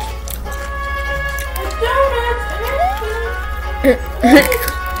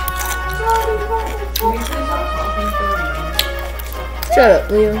 Shut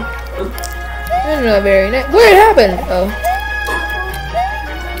up, Leo. That's not very nice. What happened? Oh.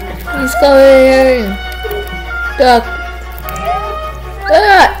 He's coming. Duck.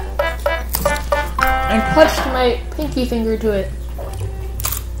 Ah! I touched my pinky finger to it.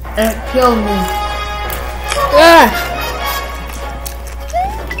 And it killed me. Ah!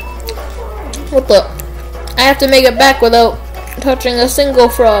 What the? I have to make it back without touching a single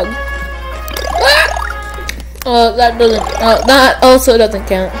frog. Ah! Oh, that doesn't. That also doesn't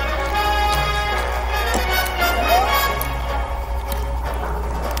count.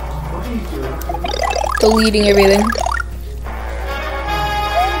 Deleting everything.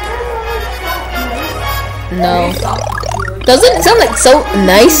 No. Doesn't it sound like so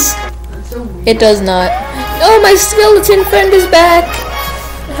nice? It does not. Oh, my skeleton friend is back.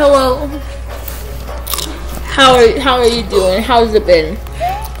 Hello. How are you doing? How's it been?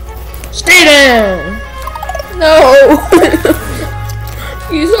 Stay down. No.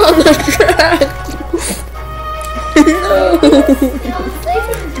 He's on the track. No.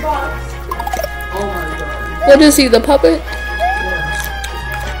 What is he, the puppet?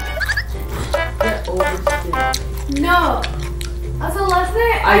 No. So last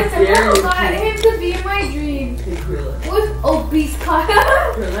night I somehow got him to be in my dream with obese Kyle.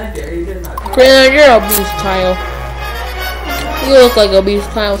 Krillin, you're obese, Kyle. You look like obese,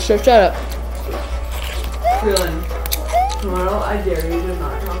 Kyle. So shut up. Krillin, tomorrow I dare you to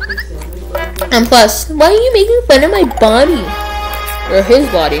not talk to Sammy. And plus, why are you making fun of my body? Or his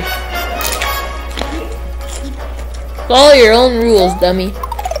body? Follow your own rules, dummy.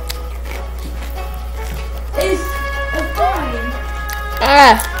 It's fine.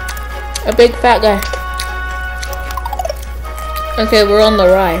 Ah! A big fat guy. Okay, we're on the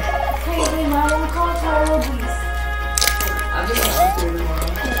ride. Hey, they might want to call Kyle obese. I'm just not here tomorrow.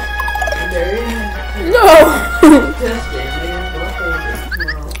 I dare you No! to test Sammy and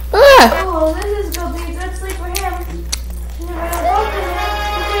tomorrow. Ah! Oh, this is gonna be a good sleep for him. And if I don't talk to him,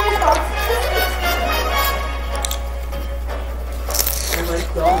 he's gonna talk to I'm like,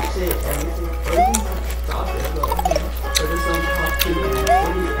 don't say anything. Or you can stop it about him. Or just don't talk to him. Or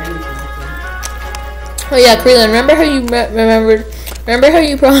do anything. Oh yeah, Krillin, remember how you remembered? Remember how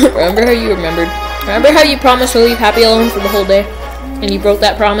you promised to leave Happy alone for the whole day? And you broke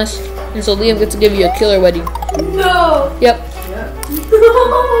that promise? And so Liam gets to give you a killer wedding. No! Yep. Yeah.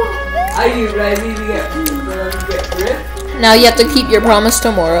 Are you ready to get ripped? Now you have to keep your promise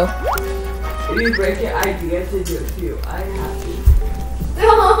tomorrow. If you break it, I get to do it too. I have to.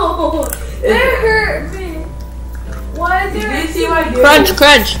 No! That hurt me! Why is Did there you see what I did?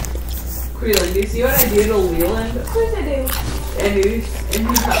 Crunch! Krillin, do you see what I did to Leland? Of course I do. And he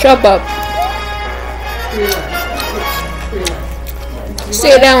Shut up. Krillin.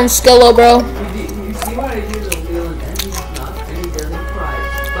 Stay down, Skello, bro. You see what I did to Leland, and he's not, and he doesn't cry.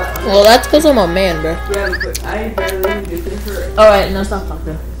 But Well, that's because I'm a man, bro. yeah, but I barely get to hurt. Alright, now stop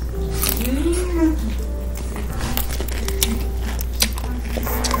talking.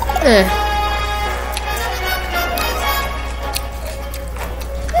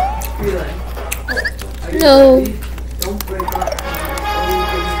 Krillin. Are you No. ready? Don't break up.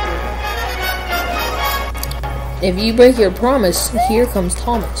 If you break your promise, here comes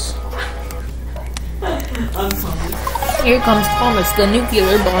Thomas. I'm sorry. Here comes Thomas, the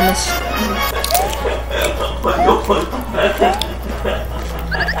nuclear bonus.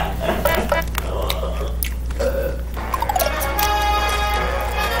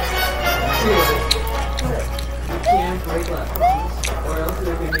 You can't break that promise, or else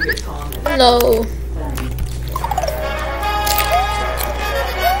you're going to get Thomas. No.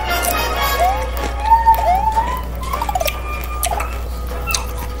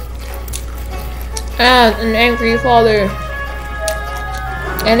 Ah, an angry father.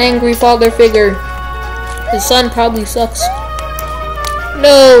 An angry father figure. His son probably sucks.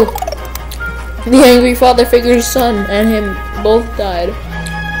 No! The angry father figure's son and him both died.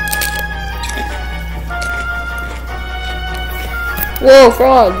 Whoa,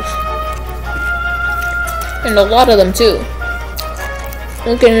 frogs. And a lot of them too.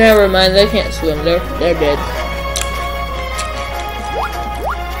 Okay, never mind, they can't swim, they're dead.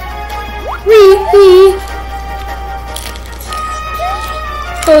 Wee-wee.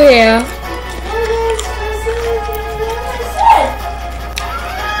 Oh yeah.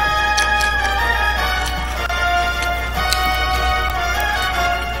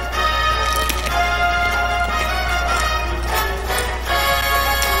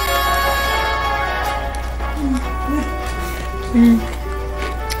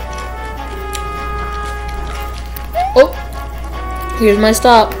 Oh, here's my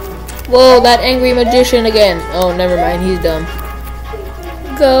stop. Whoa, that angry magician again. Oh, never mind, he's dumb.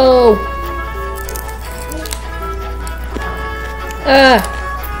 Go. Ah.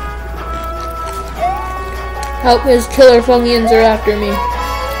 Help, his killer Fungians are after me.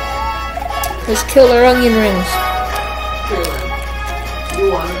 His killer onion rings.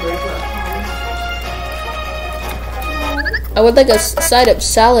 You want to break up? I would like a side up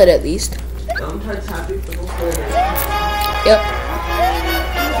salad at least. Don't touch happy people for this. Yep.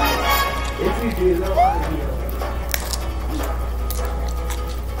 If you do, though, I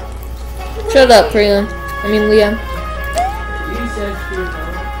will. Shut up, Krillin. I mean, Liam. You said you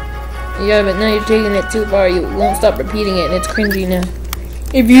know. Yeah, but now you're taking it too far. You won't stop repeating it, and it's cringy now.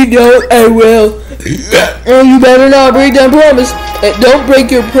 If you don't, I will. Oh, you better not break that promise. Don't break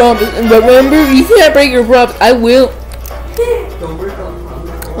your promise. And remember, you can't break your promise. I will. Don't break up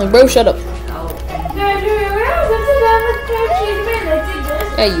promise. Like, bro, shut up. Out.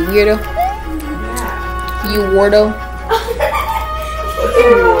 Yeah, you weirdo. Yeah. You wardo.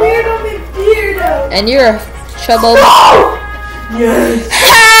 You're a weirdo McBeardo. And you're a chubbo. Yes.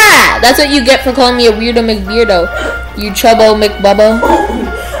 Ha! That's what you get for calling me a weirdo McBeardo. You chubbo McBubba. I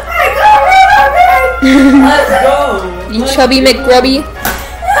got rid of it. Let's go. You chubby McGrubby.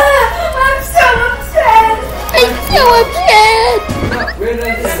 I'm so upset. I'm so upset. Got rid of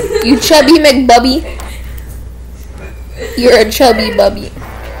it. You chubby McBubby. You're a chubby bubby.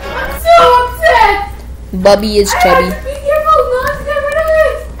 I'm so upset. Bubby is I chubby. have to be careful not to get rid of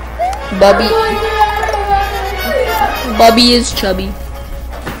it. Bubby. Oh my God. Bubby is chubby.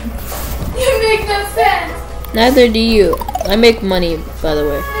 You make no sense. Neither do you. I make money, by the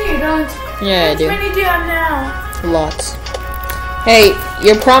way. No, you don't. Yeah, I do. How many do you have now? Lots. Hey,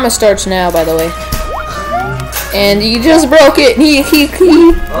 your promise starts now, by the way. And you just broke it.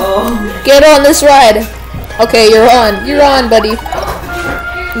 Oh. Get on this ride. Okay, you're on. You're on, buddy.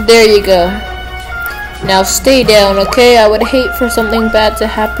 There you go. Now stay down, okay? I would hate for something bad to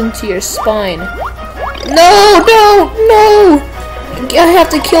happen to your spine. No, no. I have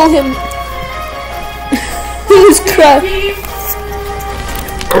to kill him. He's crying.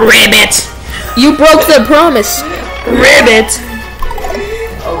 Ribbit! You broke the promise. Ribbit!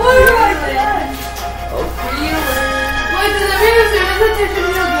 What have I done? Oh, feeling. Wait, does that mean as soon as I touch him,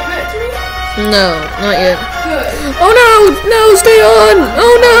 he'll give it to me? No, not yet. Good. Oh no, stay on!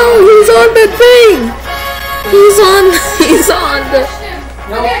 Oh no, he's on the thing! He's on the...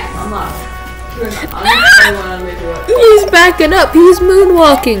 No, Okay. I'm not. I'm not the one I'm making it. He's backing up, he's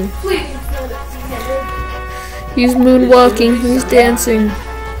moonwalking. Please. He's moonwalking, he's dancing.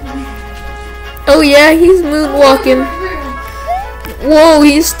 Oh yeah, he's moonwalking. Whoa,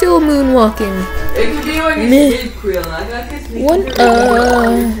 he's still moonwalking. It could be when Meh. you sleep, Quill. I got this sleep. What,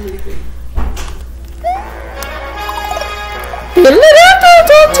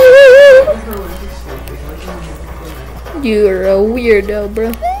 You're a weirdo,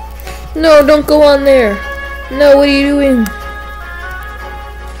 bro. No, don't go on there. No, what are you doing?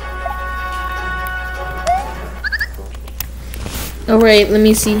 Alright, let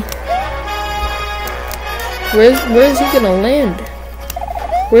me see. Where's he gonna land?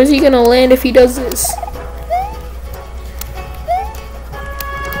 Where's he gonna land if he does this?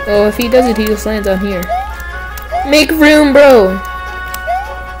 Oh, if he does it, he just lands on here. Make room, bro!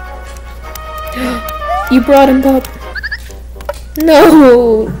 You brought him up.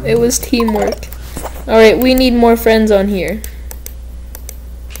 No! It was teamwork. Alright, we need more friends on here.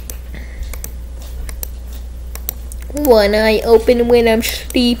 One eye open when I'm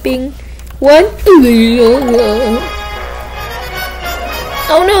sleeping. One.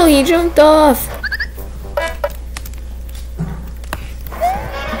 Oh no, he jumped off.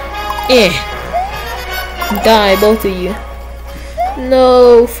 Die, both of you.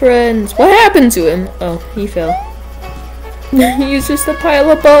 No, friends. What happened to him? Oh, he fell. He's just a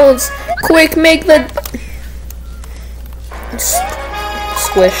pile of bones. Quick, make the...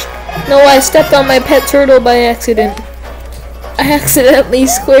 Squished. No, I stepped on my pet turtle by accident. I accidentally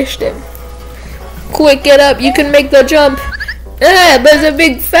squished him. Quick, get up. You can make the jump. Ah, there's a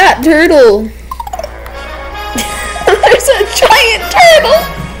big fat turtle. There's a giant turtle.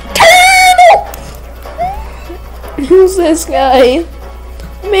 Who's this guy?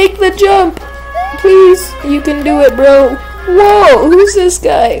 Make the jump. Please, you can do it, bro. Whoa, who's this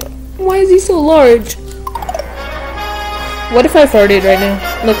guy? Why is he so large? What if I farted right now?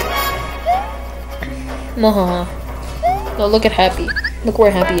 Look. Mwahaha. No, look at Happy. Look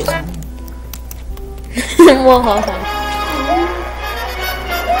where Happy is. Mwahaha.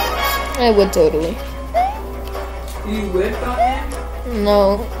 I would totally. You whipped on him?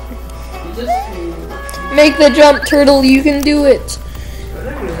 No. You just Make the jump, turtle. You can do it.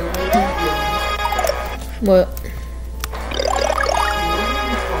 What?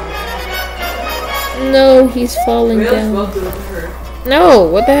 No, he's falling down. No,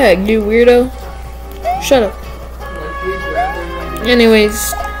 what the heck, you weirdo? Shut up.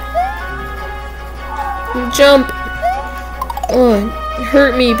 Anyways. Jump. Oh,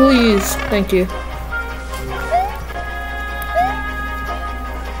 hurt me, please. Thank you.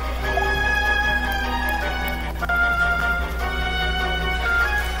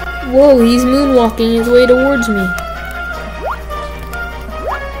 Whoa, he's moonwalking his way towards me.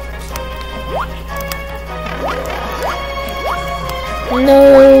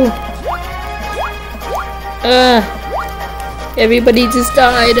 No. Everybody just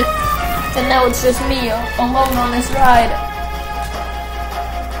died. And now it's just me alone on this ride.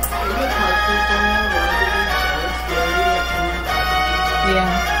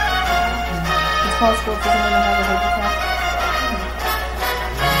 Yeah. It's possible for someone to have a heart attack.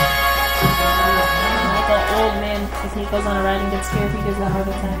 Like an old man, if he goes on a ride and gets scared, he gets a heart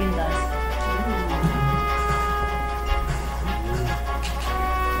attack and dies.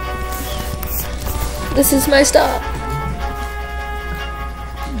 This is my stop.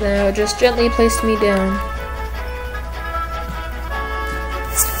 Now just gently placed me down.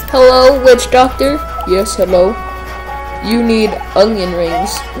 Hello, witch doctor? Yes, hello. You need onion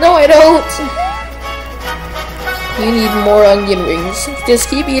rings. No, I don't. You need more onion rings. Just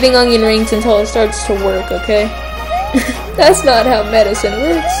keep eating onion rings until it starts to work, okay? That's not how medicine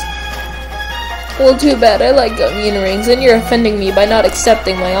works. Well, too bad. I like onion rings, and you're offending me by not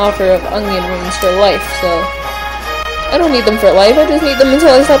accepting my offer of onion rings for life, so... I don't need them for life, I just need them until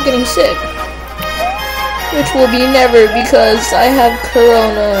I stop getting sick. Which will be never, because I have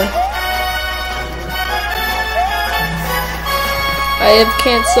corona. I have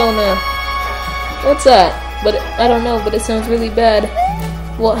cancona. What's that? But I don't know, but it sounds really bad.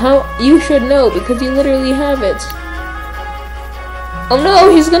 Well, how? You should know, because you literally have it. Oh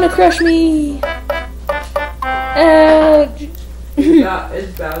no, he's gonna crush me! Ouch! Is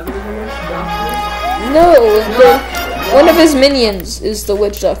Bowser the witch doctor? No, one of his minions is the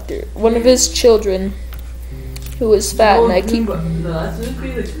witch doctor. One of his children, who is fat, and I keep... No, that's gonna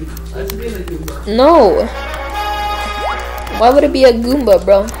be the Goomba. No! Why would it be a Goomba,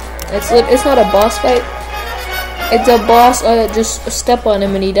 bro? It's not a boss fight. It's a boss, just step on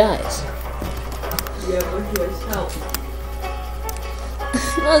him and he dies. Yeah, but he has health.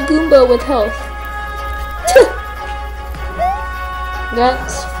 A Goomba with health.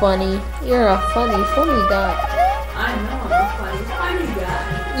 That's funny. You're a funny guy. I know, I'm a funny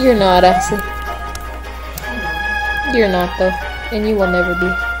guy. You're not, actually. You're not, though. And you will never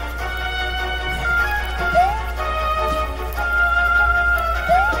be.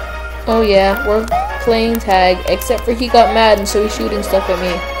 Oh yeah, we're playing tag, except for he got mad and so he's shooting stuff at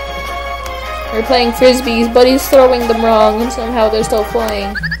me. We're playing frisbees, but he's throwing them wrong and somehow they're still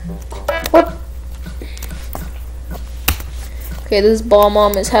flying. What? Okay, this ball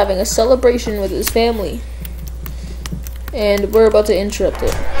mom is having a celebration with his family. And we're about to interrupt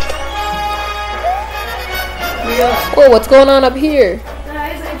it. Whoa, what's going on up here?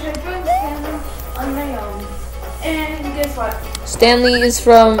 Guys, I tried to Stanley on my own. And guess what? Stanley is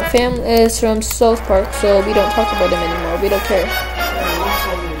from South Park, so we don't talk about him anymore. We don't care.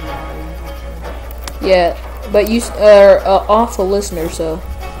 Yeah, but you are an awful listener, so.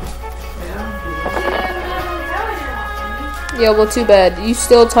 Yeah, well, too bad. You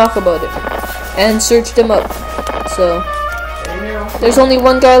still talk about it and searched him up. So there's only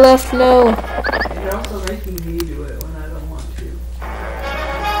one guy left. No. You're also making me do it when I don't want to.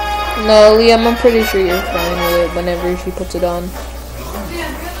 No, Liam, I'm pretty sure you're fine with it whenever she puts it on.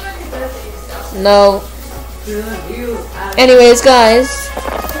 No. Anyways, guys,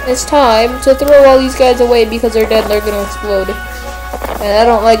 it's time to throw all these guys away because they're dead and they're gonna explode. And I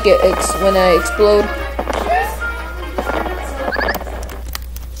don't like it when I explode.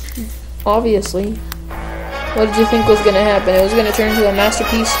 Obviously. What did you think was gonna happen? It was gonna turn into a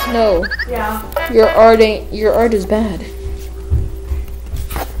masterpiece? No. Yeah. Your art is bad.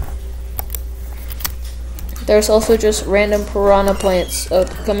 There's also just random piranha plants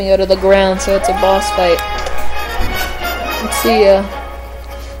coming out of the ground, so it's a boss fight. Let's see,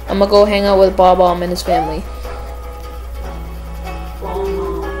 I'm gonna go hang out with Bob-omb and his family.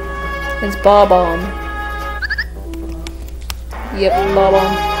 It's Bob-omb. Yep,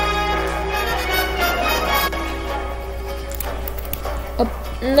 Bob-omb.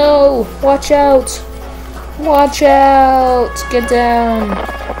 No! Watch out! Watch out! Get down!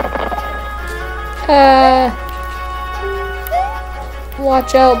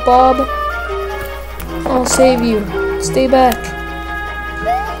 Watch out, Bob. I'll save you. Stay back.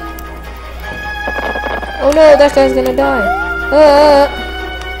 Oh no, that guy's gonna die.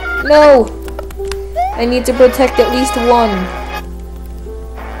 No! I need to protect at least one.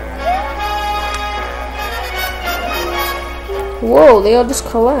 Whoa, they all just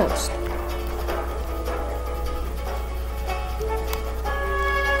collapsed.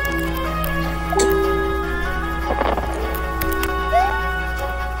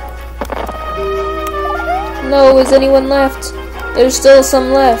 No, is anyone left? There's still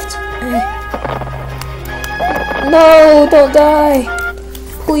some left. No, don't die.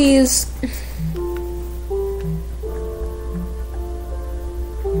 Please.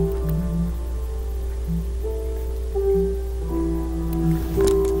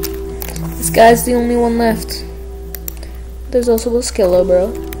 This guy's the only one left. There's also a Skilla,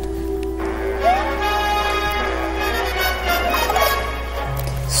 bro.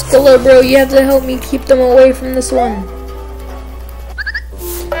 Skilla, bro, you have to help me keep them away from this one.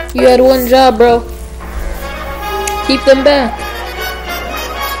 You had one job, bro. Keep them back.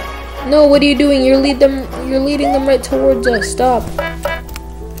 No, what are you doing? You're leading them right towards us. Stop.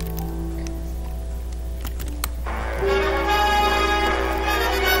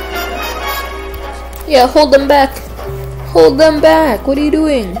 Yeah, hold them back. Hold them back. What are you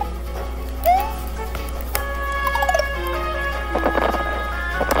doing?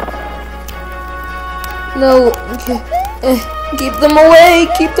 No. Okay. Keep them away.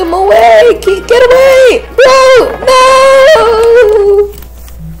 Keep them away. Get away. Bro. No.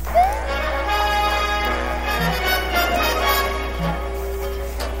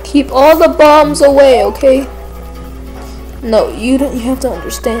 Keep all the bombs away, okay? No, you don't. You have to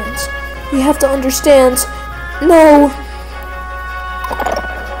understand. You have to understand. No.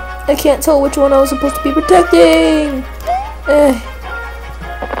 I can't tell which one I was supposed to be protecting.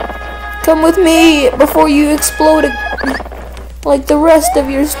 Come with me before you explode like the rest of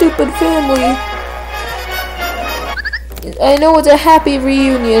your stupid family. I know it's a happy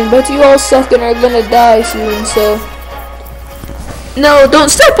reunion, but you all suck and are gonna die soon, so... No, don't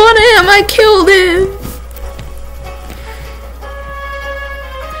step on him! I killed him!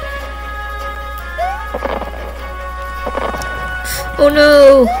 Oh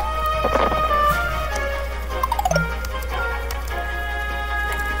no!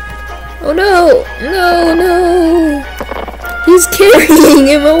 Oh no! No, no! He's carrying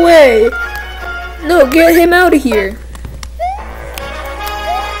him away! No, get him out of here!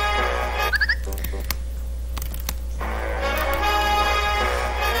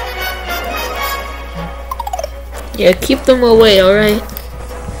 Yeah, keep them away, alright?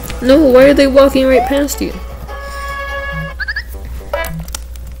 No, why are they walking right past you?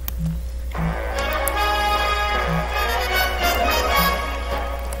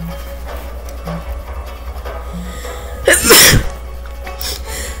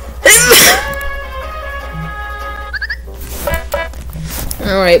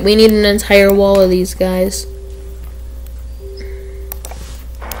 Alright, we need an entire wall of these guys.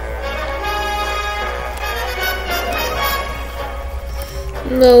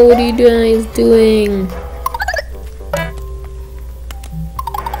 No, what are you guys doing?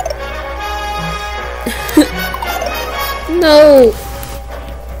 No!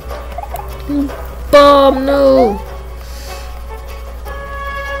 Bomb, no!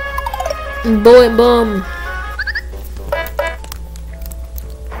 Boy, bomb.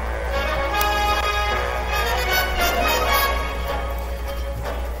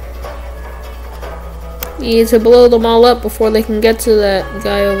 You need to blow them all up before they can get to that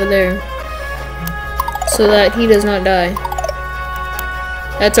guy over there, so that he does not die.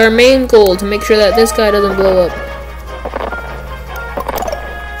 That's our main goal, to make sure that this guy doesn't blow up.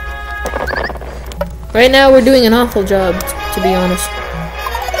 Right now, we're doing an awful job, to be honest.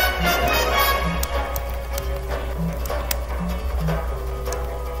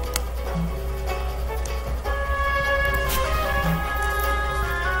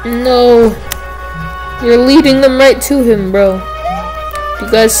 No. You're leading them right to him, bro. You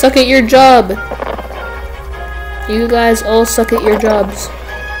guys suck at your job. You guys all suck at your jobs.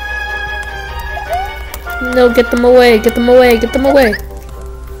 No, get them away, get them away, get them away.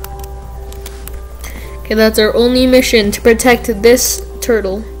 Okay, that's our only mission, to protect this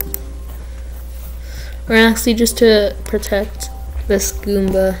turtle. Or actually just to protect this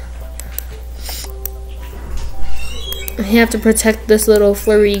Goomba. We have to protect this little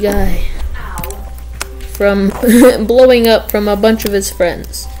furry guy from blowing up from a bunch of his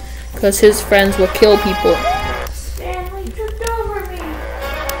friends. Because his friends will kill people. Stanley tripped over me.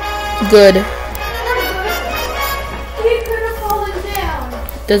 Good. He could have fallen down.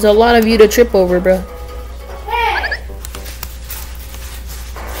 There's a lot of you to trip over, bro. Hey!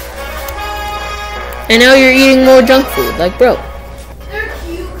 And now you're eating more junk food, like, bro. They're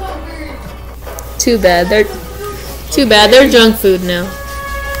cucumbers. Too bad, they're junk food now.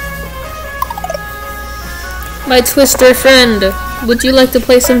 My Twister friend, would you like to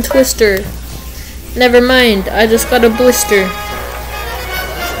play some Twister? Never mind, I just got a blister.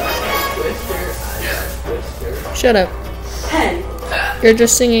 Shut up. Hey. You're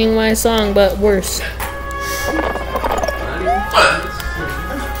just singing my song, but worse.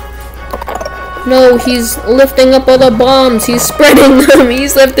 No, he's lifting up all the bombs. He's spreading them.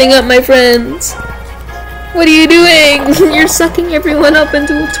 He's lifting up my friends. What are you doing? You're sucking everyone up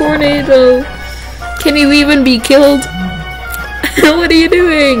into a tornado. Can you even be killed? What are you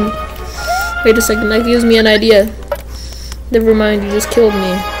doing? Wait a second, that gives me an idea. Never mind, you just killed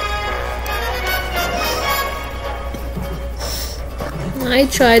me. I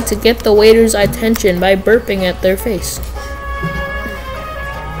tried to get the waiter's attention by burping at their face.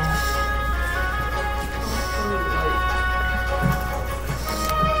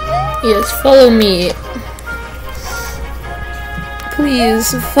 Yes, follow me.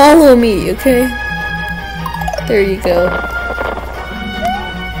 Please, follow me, okay? There you go.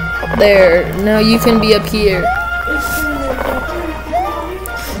 There, now you can be up here.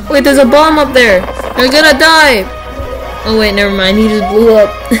 Wait, there's a bomb up there! You're gonna die! Oh wait, never mind, he just blew up.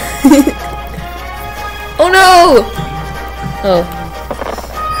 Oh no! Oh.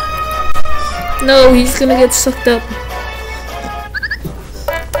 No, he's gonna get sucked up.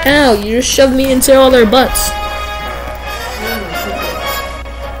 Ow, you just shoved me into all their butts.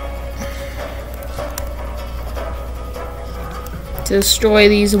 To destroy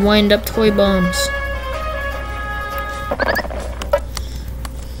these wind-up toy bombs.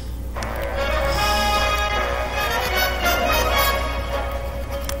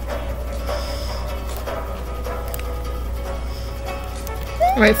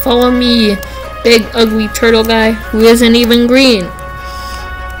 Alright, follow me, big ugly turtle guy who isn't even green.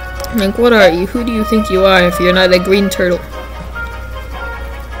 Like, what are you? Who do you think you are if you're not a green turtle?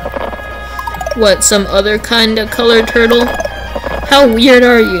 What, some other kind of colored turtle? How weird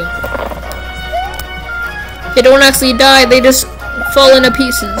are you? They don't actually die, they just fall into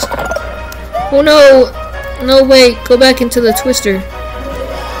pieces. Oh no! No, wait, go back into the twister.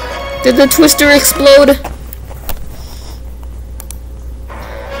 Did the twister explode?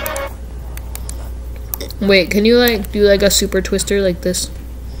 Wait, can you like do like a super twister like this?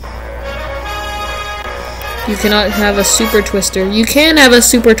 You cannot have a super twister. You can have a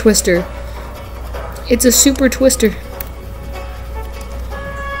super twister. It's a super twister.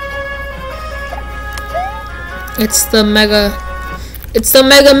 It's the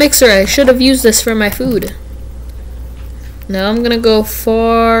mega mixer. I should have used this for my food. Now I'm gonna go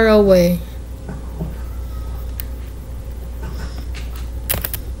far away.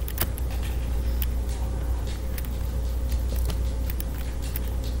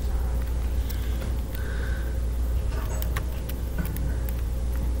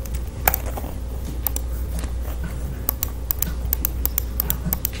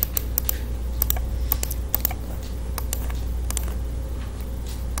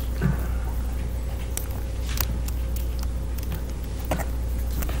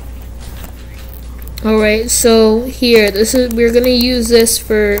 Alright, so here, we're gonna use this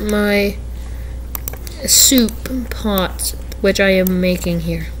for my soup pot, which I am making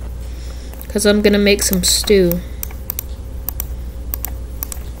here. Because I'm gonna make some stew.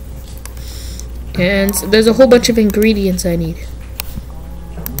 And there's a whole bunch of ingredients I need.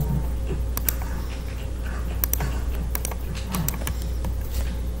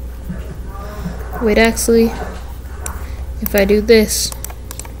 Wait, actually, if I do this,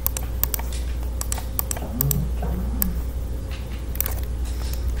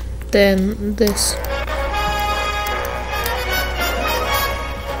 then this.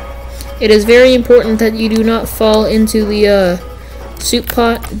 It is very important that you do not fall into the soup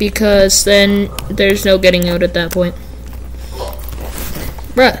pot, because then there's no getting out at that point.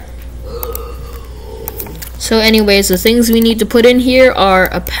 Bruh. So anyways, the things we need to put in here are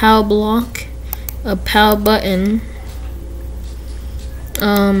a POW block, a POW button,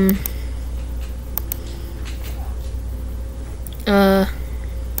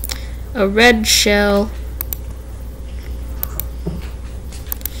 a red shell,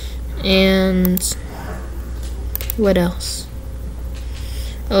 and what else?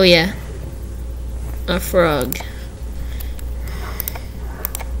 Oh yeah, a frog.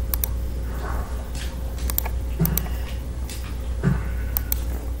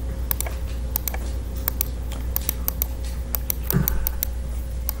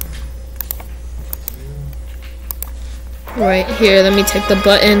 Right here, let me take the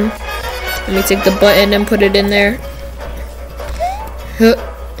button. Let me take the button and put it in there.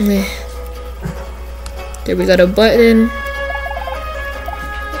 There we got a button.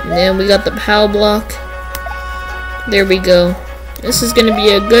 And then we got the POW block. There we go. This is gonna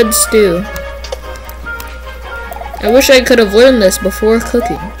be a good stew. I wish I could have learned this before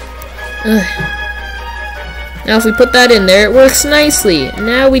cooking. Ugh. Now if we put that in there, it works nicely.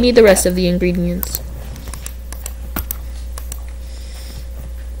 Now we need the rest of the ingredients.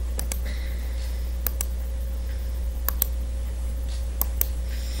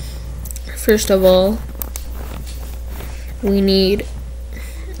 First of all, we need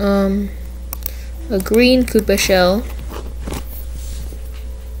a green Koopa shell,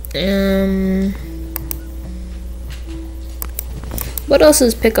 what else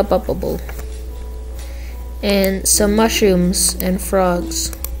is pick-up-upable? And some mushrooms and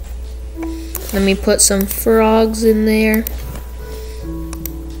frogs. Let me put some frogs in there,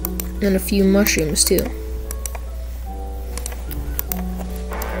 and a few mushrooms too.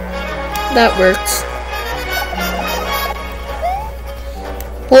 That works.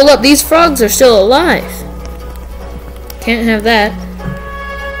 Hold up, these frogs are still alive. Can't have that.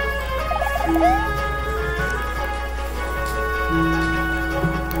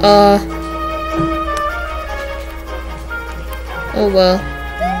 Oh well.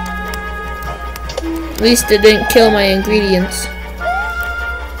 At least it didn't kill my ingredients.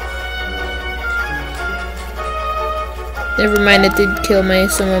 Never mind, it did kill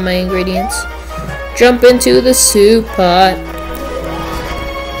some of my ingredients. Jump into the soup pot.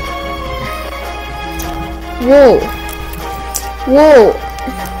 Whoa. Whoa.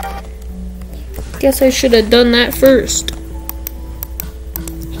 Guess I should have done that first.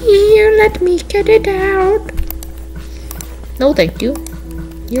 Here, let me get it out. No, thank you.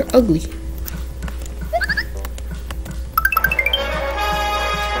 You're ugly.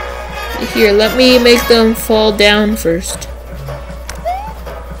 Here, let me make them fall down first.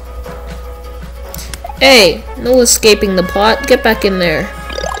 Hey, no escaping the pot. Get back in there.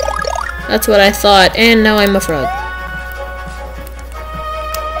 That's what I thought. And now I'm a frog.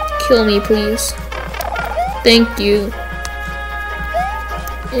 Kill me, please. Thank you.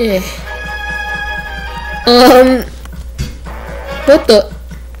 What the?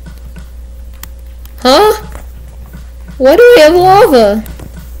 Huh? Why do we have lava?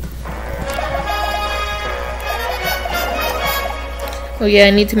 Oh yeah,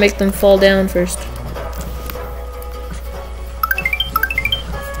 I need to make them fall down first.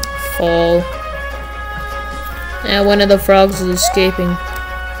 Fall. Yeah, one of the frogs is escaping.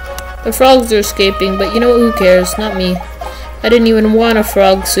 The frogs are escaping, but you know what, who cares? Not me. I didn't even want a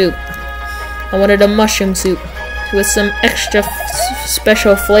frog soup. I wanted a mushroom soup with some extra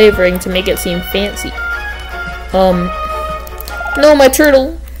special flavoring to make it seem fancy. No, my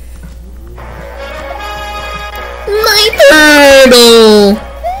turtle. My turtle!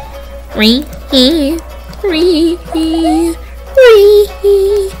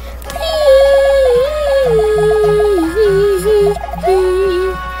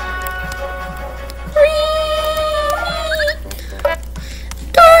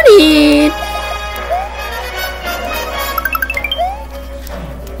 Darn it!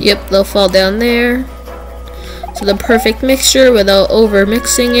 Yep, they'll fall down there. So the perfect mixture without over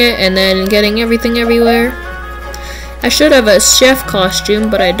mixing it and then getting everything everywhere. I should have a chef costume,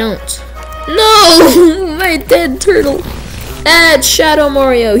 but I don't. No! My dead turtle! Ah, it's Shadow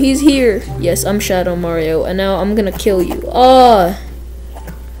Mario. He's here. Yes, I'm Shadow Mario, and now I'm gonna kill you. Oh!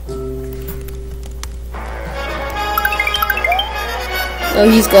 Oh,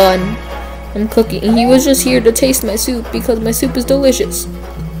 he's gone. I'm cooking. He was just here to taste my soup because my soup is delicious.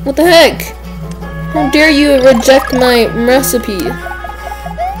 What the heck? How dare you reject my recipe?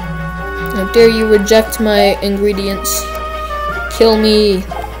 How dare you reject my ingredients? Kill me.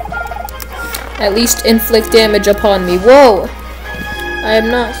 At least inflict damage upon me. Whoa! I am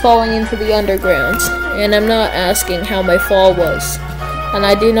not falling into the underground. And I'm not asking how my fall was. And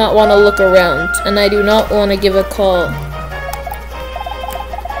I do not want to look around. And I do not want to give a call.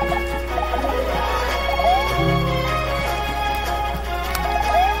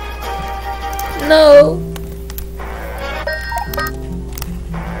 No.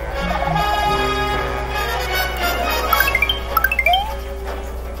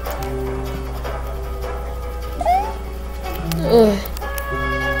 Ugh.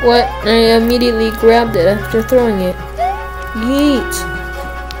 What? I immediately grabbed it after throwing it. Yeet.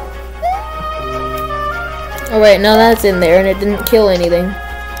 Alright, now that's in there and it didn't kill anything.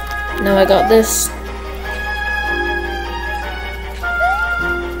 Now I got this.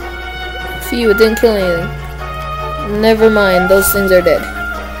 Phew, it didn't kill anything. Never mind, those things are dead.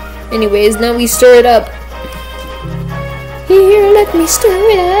 Anyways, now we stir it up. Here, let me stir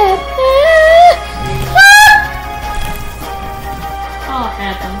it up. Oh,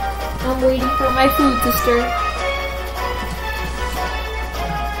 happen. I'm waiting for my food to stir.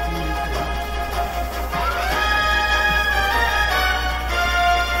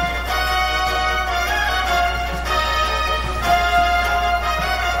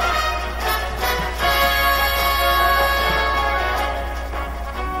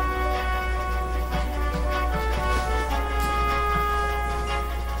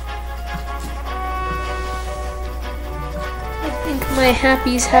 My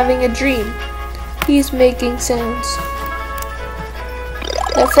happy's having a dream. He's making sounds.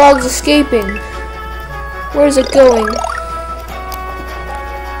 That frog's escaping. Where's it going?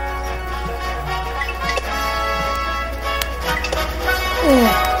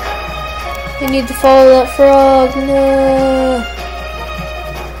 I need to follow that frog. No.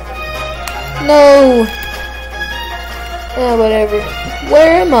 No. Whatever.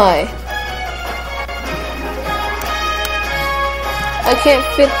 Where am I? I can't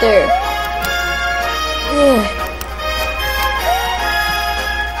fit there. Ugh.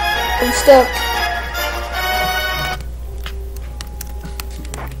 I'm stuck.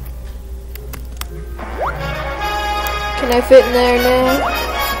 Can I fit in there now?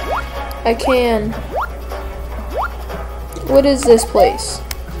 I can. What is this place?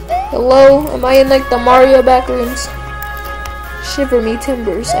 Hello? Am I in like the Mario back rooms? Shiver me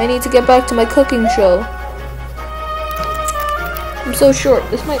timbers. I need to get back to my cooking show. I'm so short.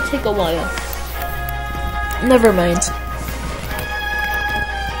 This might take a while. Never mind.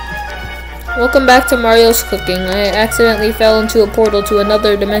 Welcome back to Mario's Cooking. I accidentally fell into a portal to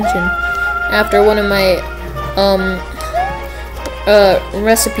another dimension after one of my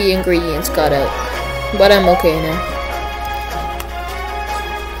recipe ingredients got out. But I'm okay now.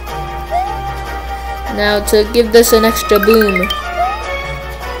 Now to give this an extra boom.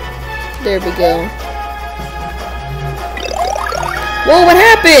 There we go. Whoa, what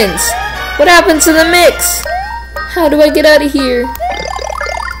happens? What happened to the mix? How do I get out of here?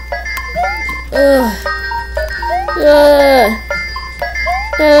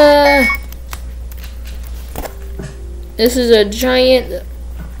 This is a giant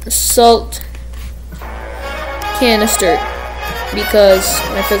salt canister because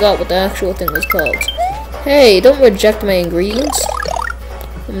I forgot what the actual thing was called. Hey, don't reject my ingredients.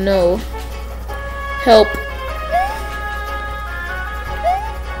 No. Help.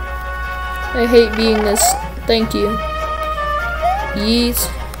 I hate being this. Thank you. Yeet.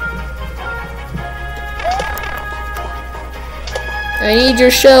 I need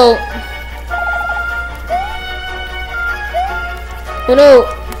your shell. Oh no!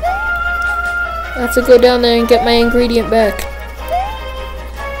 I have to go down there and get my ingredient back.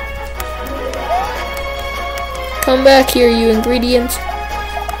 Come back here, you ingredient.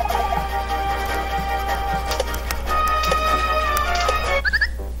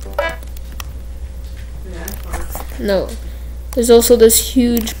 No. There's also this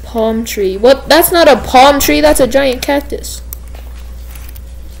huge palm tree. What? That's not a palm tree, that's a giant cactus.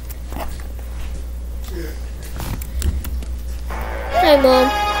 Hi, Mom.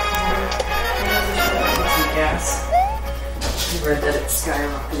 Gas. I read that it's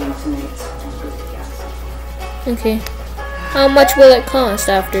skyrocketing tonight. Okay. How much will it cost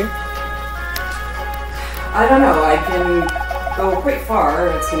after? I don't know. I can go quite far.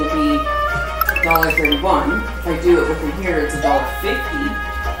 It's going to be $1.31. If I do it within here, it's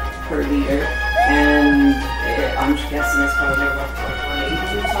 $1.50 per liter. And I'm just guessing it's probably about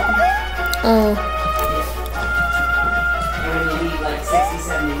 $1.80 or something. Oh. And when you need like 60,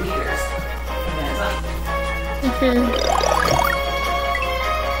 70 liters, then it's up.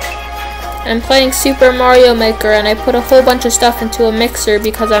 I'm playing Super Mario Maker and I put a whole bunch of stuff into a mixer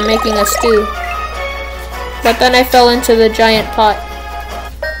because I'm making a stew. But then I fell into the giant pot.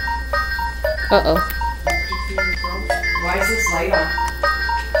 Uh-oh. Why is this light on?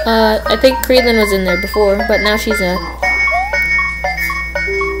 I think Creedlin was in there before, but now she's not.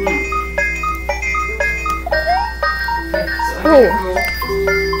 Okay, so I'm gonna go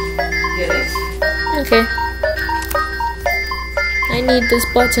get it. Okay. I need this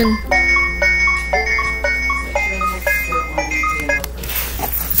button.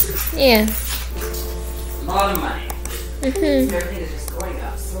 Yeah. A lot of money. Mm-hmm. Everything is just going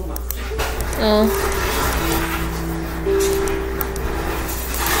up so much. Oh.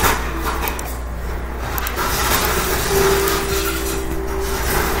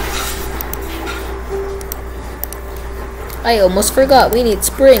 I almost forgot, we need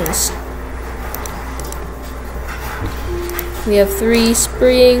springs. We have 3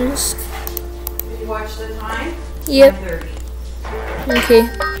 springs. Did you watch the time? Yep. 9:30. Okay.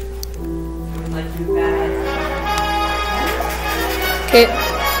 Like you bad. Okay.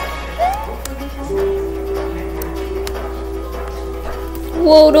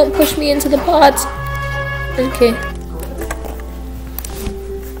 Whoa, don't push me into the pots. Okay.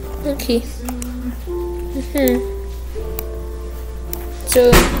 Okay.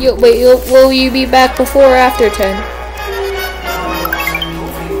 So, will you be back before or after 10?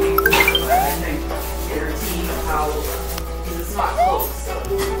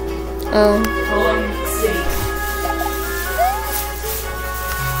 Oh.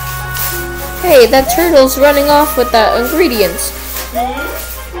 Hey, that turtle's running off with the ingredients.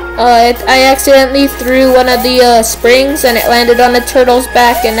 I accidentally threw one of the springs and it landed on the turtle's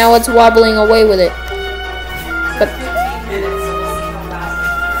back and now it's wobbling away with it. But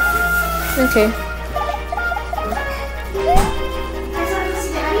okay.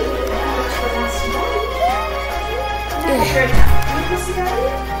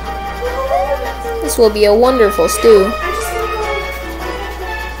 This will be a wonderful stew.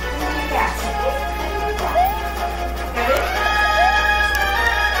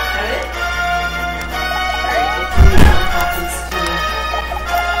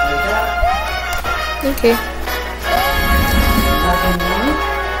 Okay.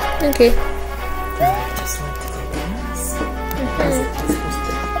 Okay. Just like to take this. It's supposed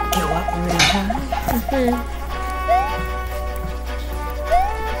to go up really high.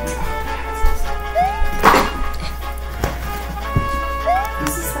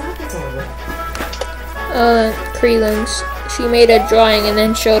 Who's this package over? Creelin's. She made a drawing and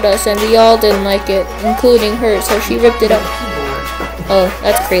then showed us and we all didn't like it, including her, so she ripped it up. Oh,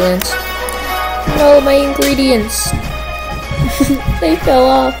 that's Creelin's. No, my ingredients. They fell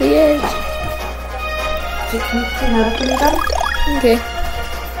off the edge. Can you clean that up when you're done? Okay.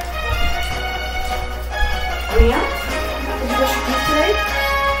 Leah? Did you brush your teeth today?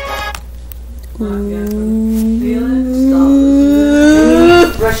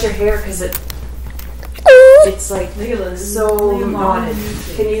 Brush your hair because it's like so knotted.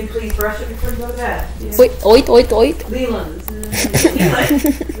 Can you please brush it before you go to bed? Yeah. Wait, oit. Leland.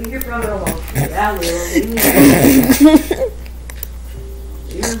 Leave your brother alone. Yeah, Leland.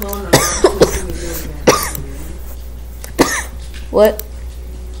 Leave him alone. What?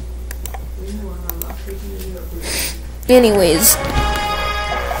 Anyways.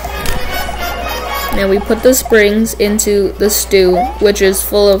 Now we put the springs into the stew, which is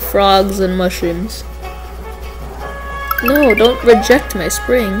full of frogs and mushrooms. No, don't reject my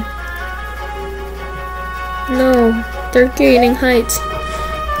spring. No, they're gaining height.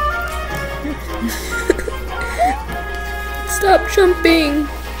 Stop jumping.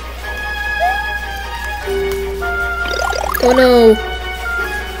 Oh no.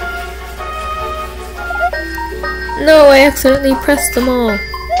 No, I accidentally pressed them all.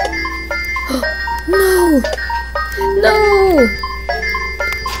 No! No!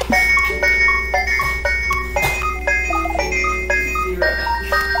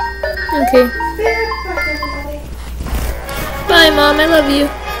 Okay. Bye, Mom. I love you.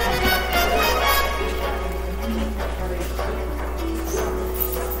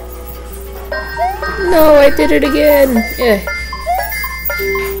 No, I did it again. Yeah.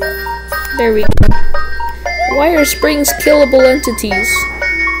 There we go. Why are springs killable entities?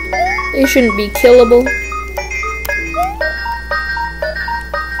 They shouldn't be killable.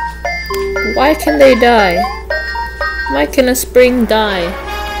 Why can they die? Why can a spring die?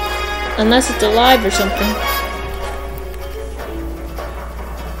 Unless it's alive or something.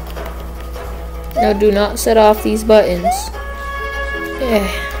 Now do not set off these buttons. Yeah.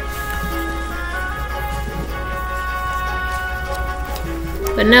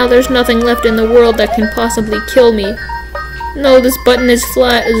 But now there's nothing left in the world that can possibly kill me. No, this button is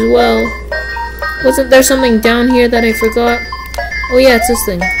flat as well. Wasn't there something down here that I forgot? Oh yeah, it's this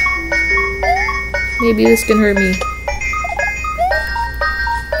thing. Maybe this can hurt me.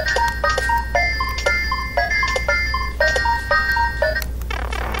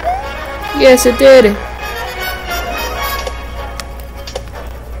 Yes, it did.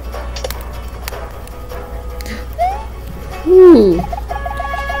 Ooh.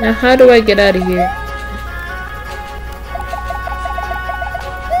 Now how do I get out of here?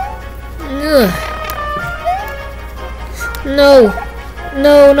 Ugh. No.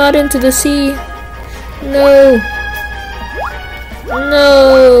 No, not into the sea. No.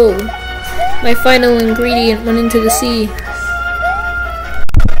 No. My final ingredient went into the sea.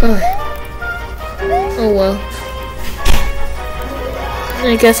 Ugh. Oh well.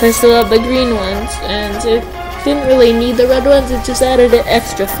 I guess I still have the green ones, and it didn't really need the red ones, it just added an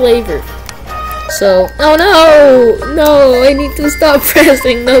extra flavor. So, oh no! No, I need to stop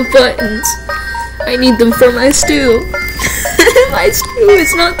pressing the buttons. I need them for my stew. My stew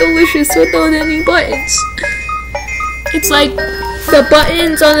is not delicious without any buttons. It's like the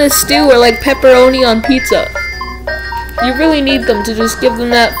buttons on the stew are like pepperoni on pizza. You really need them to just give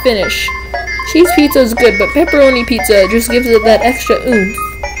them that finish. Cheese pizza is good, but pepperoni pizza just gives it that extra oomph.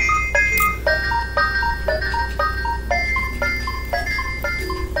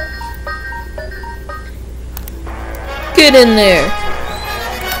 Get in there.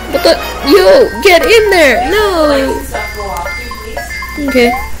 What the? Yo, get in there. No.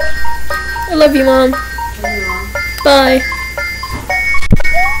 Okay. I love you, Mom. Bye.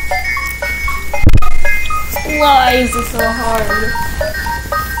 Why is this so hard?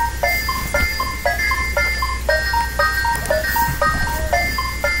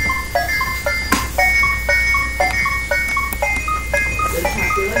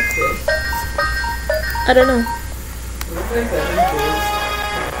 I don't know.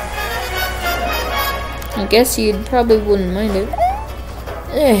 I guess you probably wouldn't mind it.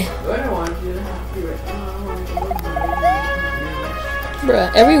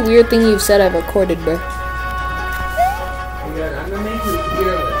 Bruh, every weird thing you've said I've recorded, bruh. I'm gonna make you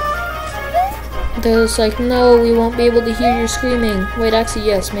fearless. They're just like, no, we won't be able to hear you screaming. Wait, actually,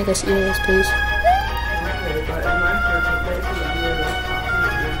 yes, make us earless, please. Okay, but in my person,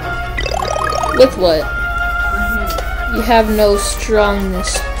 With what? You have no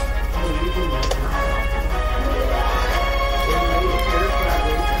strongness.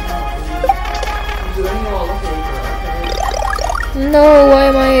 No, why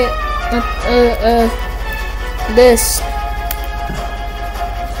am I this?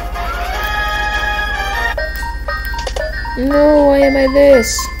 No, why am I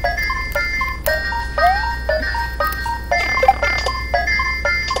this?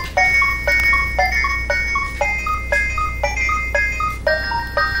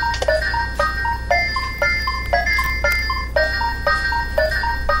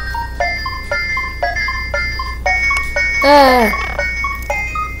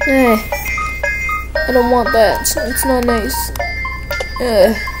 I don't want that. It's not nice.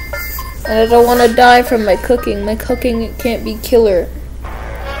 And I don't want to die from my cooking. My cooking can't be killer.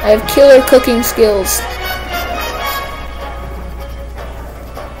 I have killer cooking skills.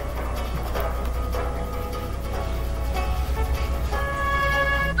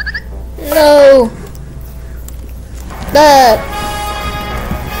 No! That!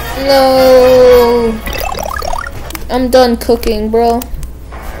 No! I'm done cooking, bro.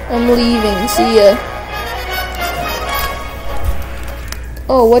 I'm leaving. See ya.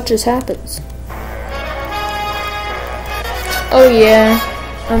 Oh, what just happened? Oh yeah,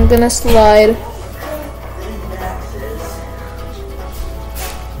 I'm gonna slide.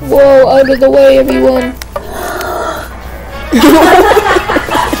 Whoa, out of the way, everyone.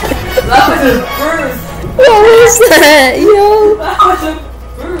 that was a burst. What was that, yo? That was a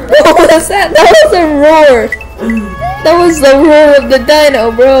burst. What was that? That was a roar. That was the roar of the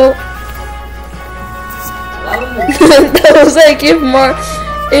dino, bro. That was like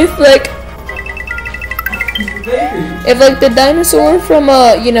if the dinosaur from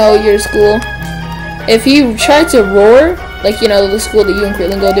you know, your school, if he tried to roar, like, you know, the school that you and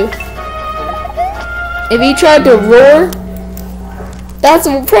Caitlin go to, if he tried to roar, that's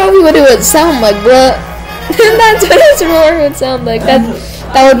probably what it would sound like, bruh. That's what his roar would sound like. That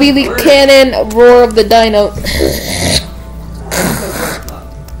would be the canon roar of the dino.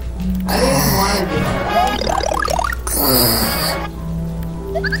 I didn't want to do that.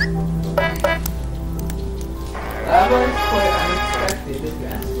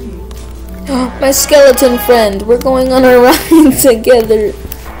 My skeleton friend, we're going on a ride together.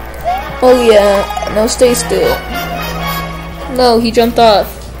 Oh yeah, now stay still. No, he jumped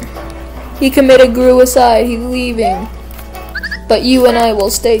off. He committed suicide, he's leaving. But you and I will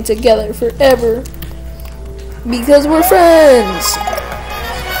stay together forever. Because we're friends.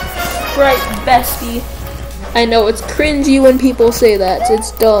 Right, bestie. I know it's cringy when people say that,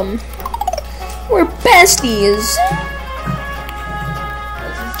 it's dumb. We're besties.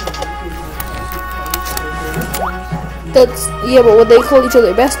 That's, yeah, but would they call each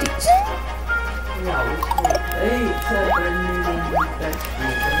other besties?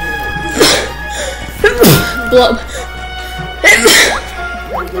 Blub.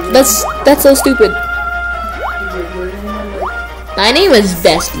 That's so stupid. My name is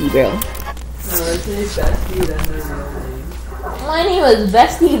Bestie, bro. My name is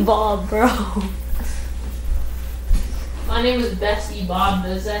Bestie Bob, bro. My name is Bestie Bob,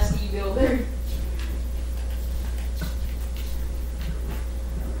 the Zesty Builder.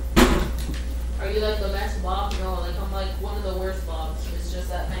 Are you like the best Bob? No, like I'm like one of the worst Bobs. It's just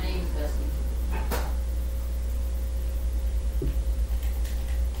that my name is Bestie.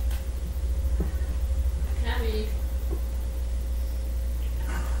 Happy.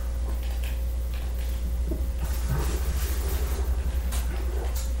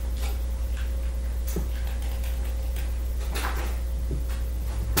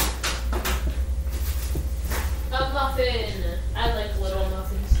 A muffin. I like little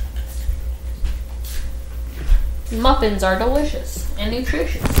muffins. Muffins are delicious and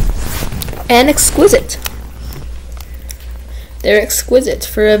nutritious. And exquisite. They're exquisite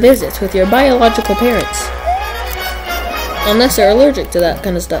for a visit with your biological parents. Unless they're allergic to that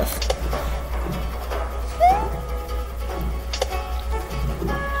kind of stuff.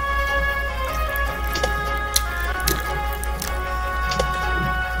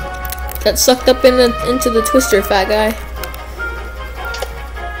 Got sucked up into the twister, fat guy.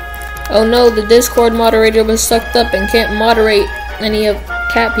 Oh no, the Discord moderator was sucked up and can't moderate any of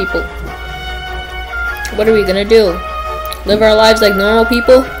cat people. What are we gonna do? Live our lives like normal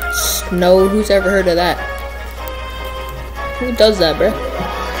people? No, who's ever heard of that? Who does that, bro?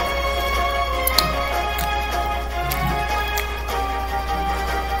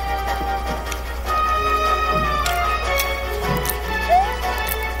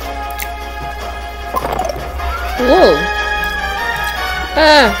 Whoa!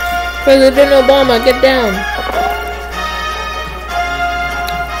 Ah! President Obama, get down!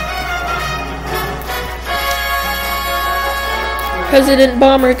 President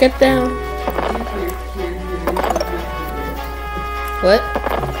Bomber, get down! What?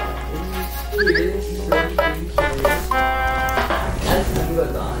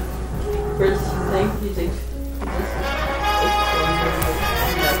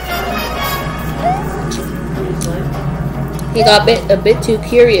 He got a bit too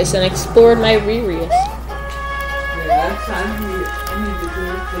curious and explored my Ririus.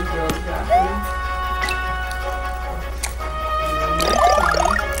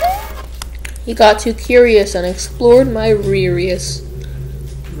 He got too curious and explored my Ririus.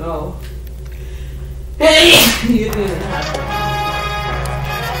 No. You didn't have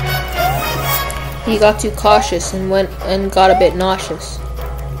it. He got too cautious and went and got a bit nauseous.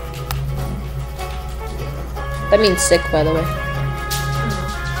 That means sick, by the way.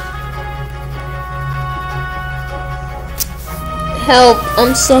 Help!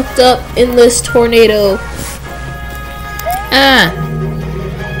 I'm sucked up in this tornado. Ah!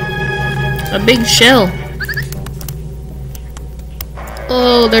 A big shell.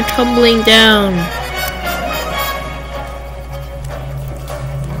 Oh, they're tumbling down.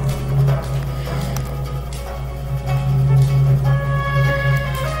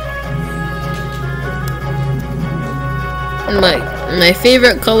 My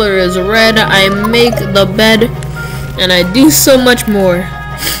favorite color is red. I make the bed and I do so much more.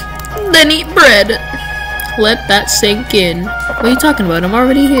 Then eat bread. Let that sink in. What are you talking about? I'm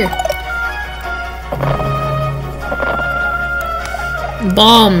already here.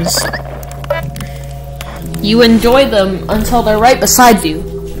 Bombs. You enjoy them until they're right beside you.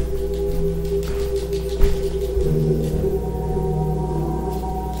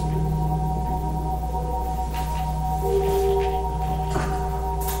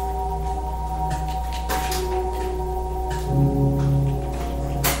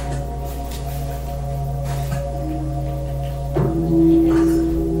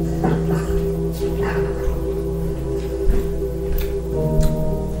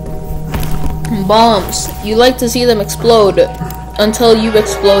 Bombs. You like to see them explode until you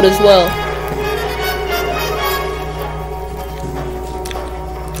explode as well.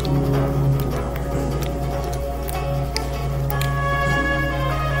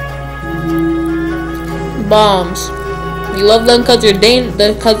 bombs. You love them because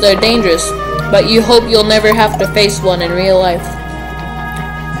they're dangerous, but you hope you'll never have to face one in real life.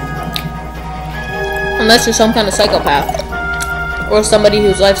 Unless you're some kind of psychopath. Or somebody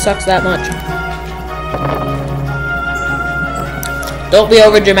whose life sucks that much. Don't be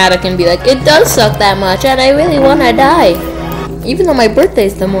over dramatic and be like, it does suck that much and I really want to die. Even though my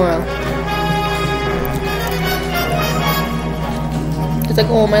birthday's tomorrow. It's like,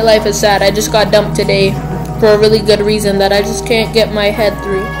 oh, my life is sad. I just got dumped today for a really good reason that I just can't get my head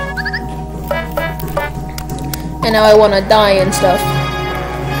through. And now I want to die and stuff.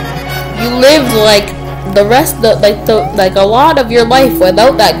 You lived like the rest of like a lot of your life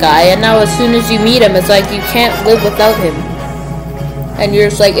without that guy, and now as soon as you meet him, it's like you can't live without him. And you're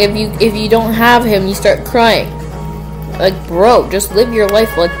just like, if you don't have him, you start crying. Like, bro, just live your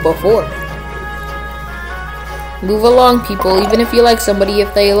life like before. Move along, people. Even if you like somebody,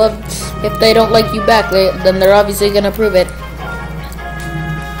 if they don't like you back, then they're obviously gonna prove it.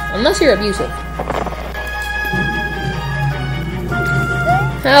 Unless you're abusive.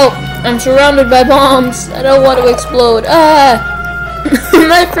 Help! I'm surrounded by bombs. I don't want to explode. Ah!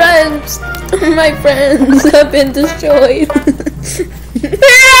 My friends have been destroyed.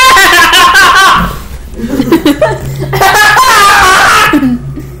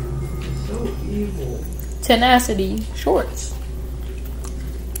 So evil. Tenacity shorts.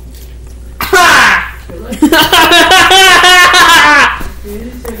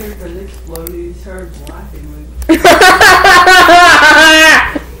 He started laughing like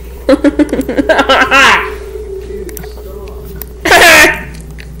dude, stop.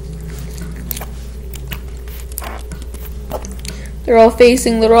 They're all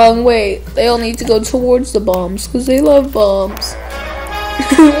facing the wrong way. They all need to go towards the bombs because they love bombs.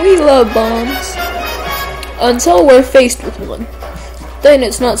 We love bombs. Until we're faced with one. Then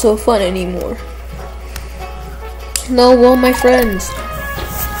it's not so fun anymore. No, well, my friends.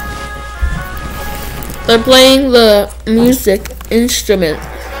 They're playing the music instrument.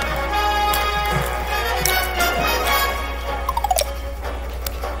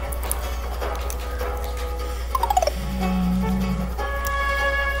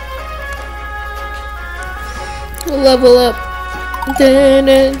 Level up.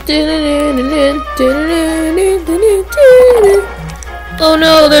 Oh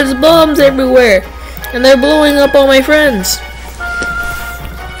no, there's bombs everywhere. And they're blowing up all my friends.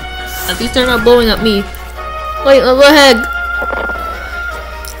 At least they're not blowing up me. Wait, what the heck?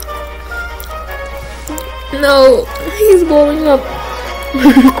 No, he's blowing up.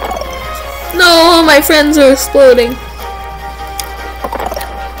 No, all my friends are exploding.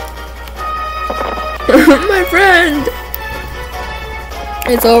 My friend.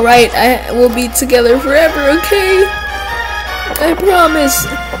 It's alright, we'll be together forever, okay? I promise.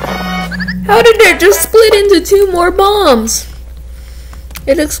 How did it just split into 2 more bombs?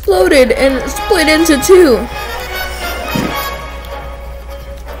 It exploded and split into 2.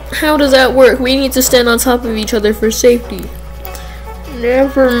 How does that work? We need to stand on top of each other for safety.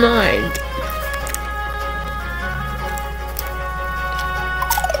 Never mind.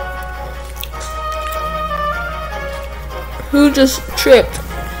 Who just tripped?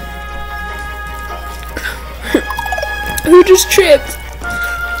 Who just tripped?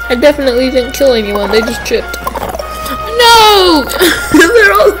 I definitely didn't kill anyone, they just tripped. No!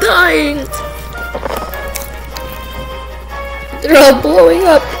 They're all dying. They're all blowing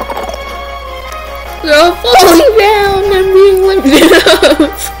up. They're all falling down and being lifted up.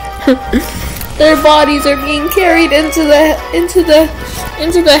 Their bodies are being carried into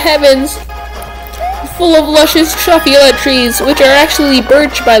the heavens, full of luscious succulent trees, which are actually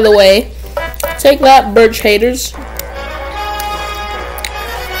birch, by the way. Take that, birch haters.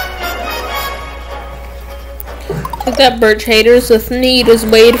 Take that, birch haters. The mead is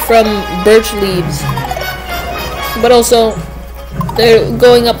made from birch leaves. But also,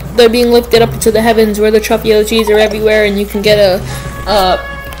 they're being lifted up into the heavens where the truffle cheese are everywhere, and you can get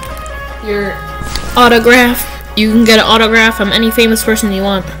your autograph. You can get an autograph from any famous person you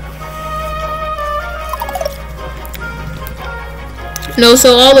want. No,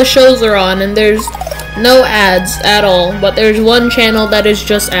 so all the shows are on, and there's no ads at all, but there's one channel that is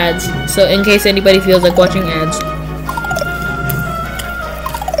just ads, so in case anybody feels like watching ads.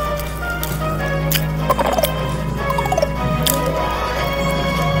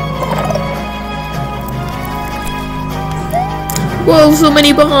 Whoa, so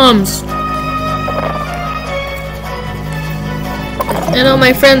many bombs! And all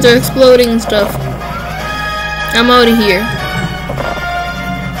my friends are exploding and stuff. I'm out of here.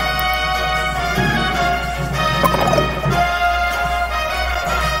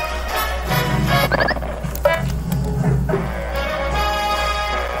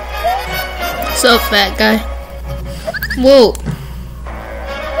 What's up, fat guy? Whoa.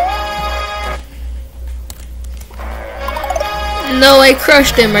 No, I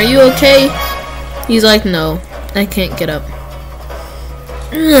crushed him. Are you okay? He's like, no, I can't get up.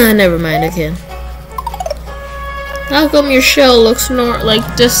 Never mind, I can. How come your shell looks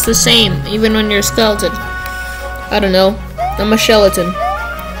like just the same, even when you're a skeleton? I don't know. I'm a skeleton.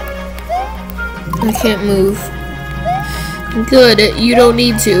 I can't move. Good, you don't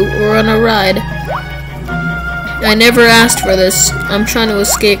need to. We're on a ride. I never asked for this. I'm trying to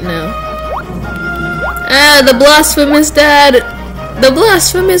escape now. Ah, the blasphemous dad! The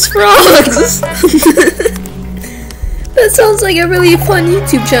blasphemous frogs! That sounds like a really fun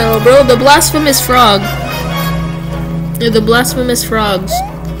YouTube channel, bro. The blasphemous frog. Yeah, the blasphemous frogs.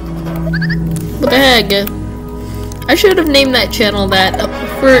 What the heck? I should have named that channel that.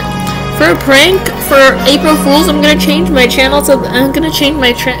 For a prank for April Fools, I'm gonna change my channel to. I'm gonna change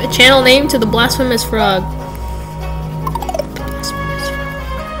my channel name to the blasphemous frog.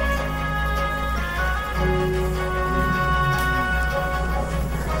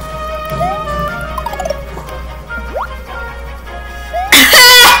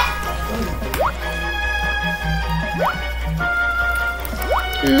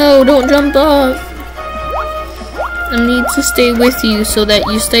 No, don't jump off. I need to stay with you so that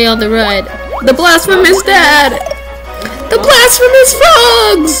you stay on the ride. The blasphemous dad! The blasphemous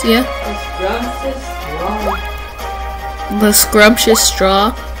frogs! Yeah. The scrumptious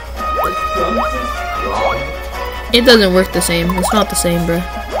straw. It doesn't work the same. It's not the same, bro.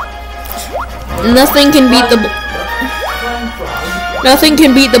 Nothing can beat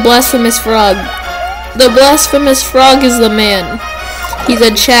the blasphemous frog. The blasphemous frog is the man. He's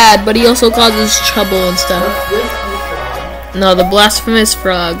a Chad, but he also causes trouble and stuff. No, the blasphemous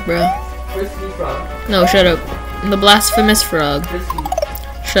frog, bro. No, shut up. The blasphemous frog.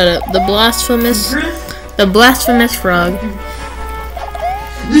 Shut up. The blasphemous frog.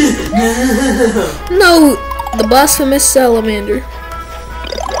 No, the blasphemous salamander.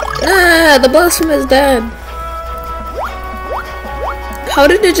 Ah, the blasphemous dad. How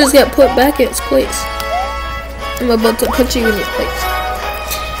did it just get put back in its place? I'm about to put you in your place.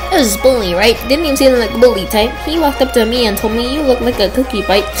 That was Bully, right? Didn't even seem like a bully type. He walked up to me and told me you look like a cookie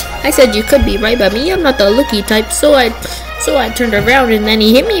bite. I said you could be right, but me, I'm not the looky type. So I turned around and then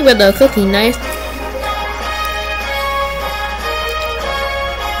he hit me with a cookie knife.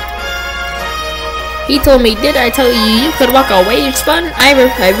 He told me, did I tell you could walk away, Spun? I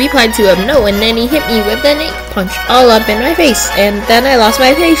replied to him, no, and then he hit me with an 8-punch all up in my face, and then I lost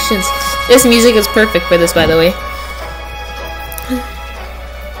my patience. This music is perfect for this, by the way.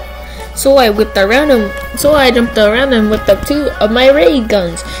 So I jumped around him with the 2 of my ray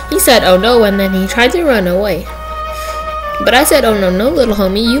guns. He said, oh no, and then he tried to run away. But I said, oh no, little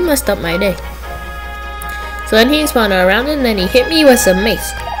homie, you messed up my day. So then he spun around and then he hit me with some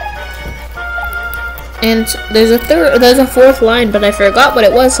mace. And there's a 4th line, but I forgot what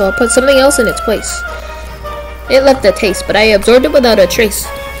it was, so I'll put something else in its place. It left a taste, but I absorbed it without a trace.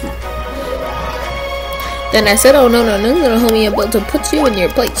 Then I said, oh no, little homie, I'm about to put you in your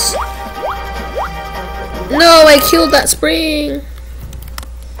place. No, I killed that spring.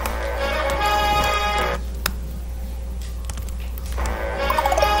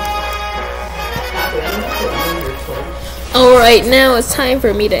 Alright, now it's time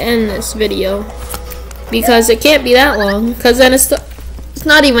for me to end this video. Because it can't be that long. Because then it's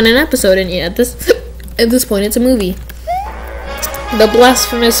not even an episode in yet. At this point, it's a movie. The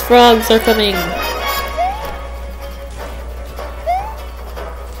blasphemous frogs are coming.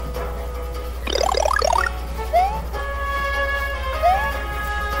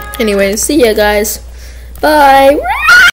 Anyways, see ya guys. Bye.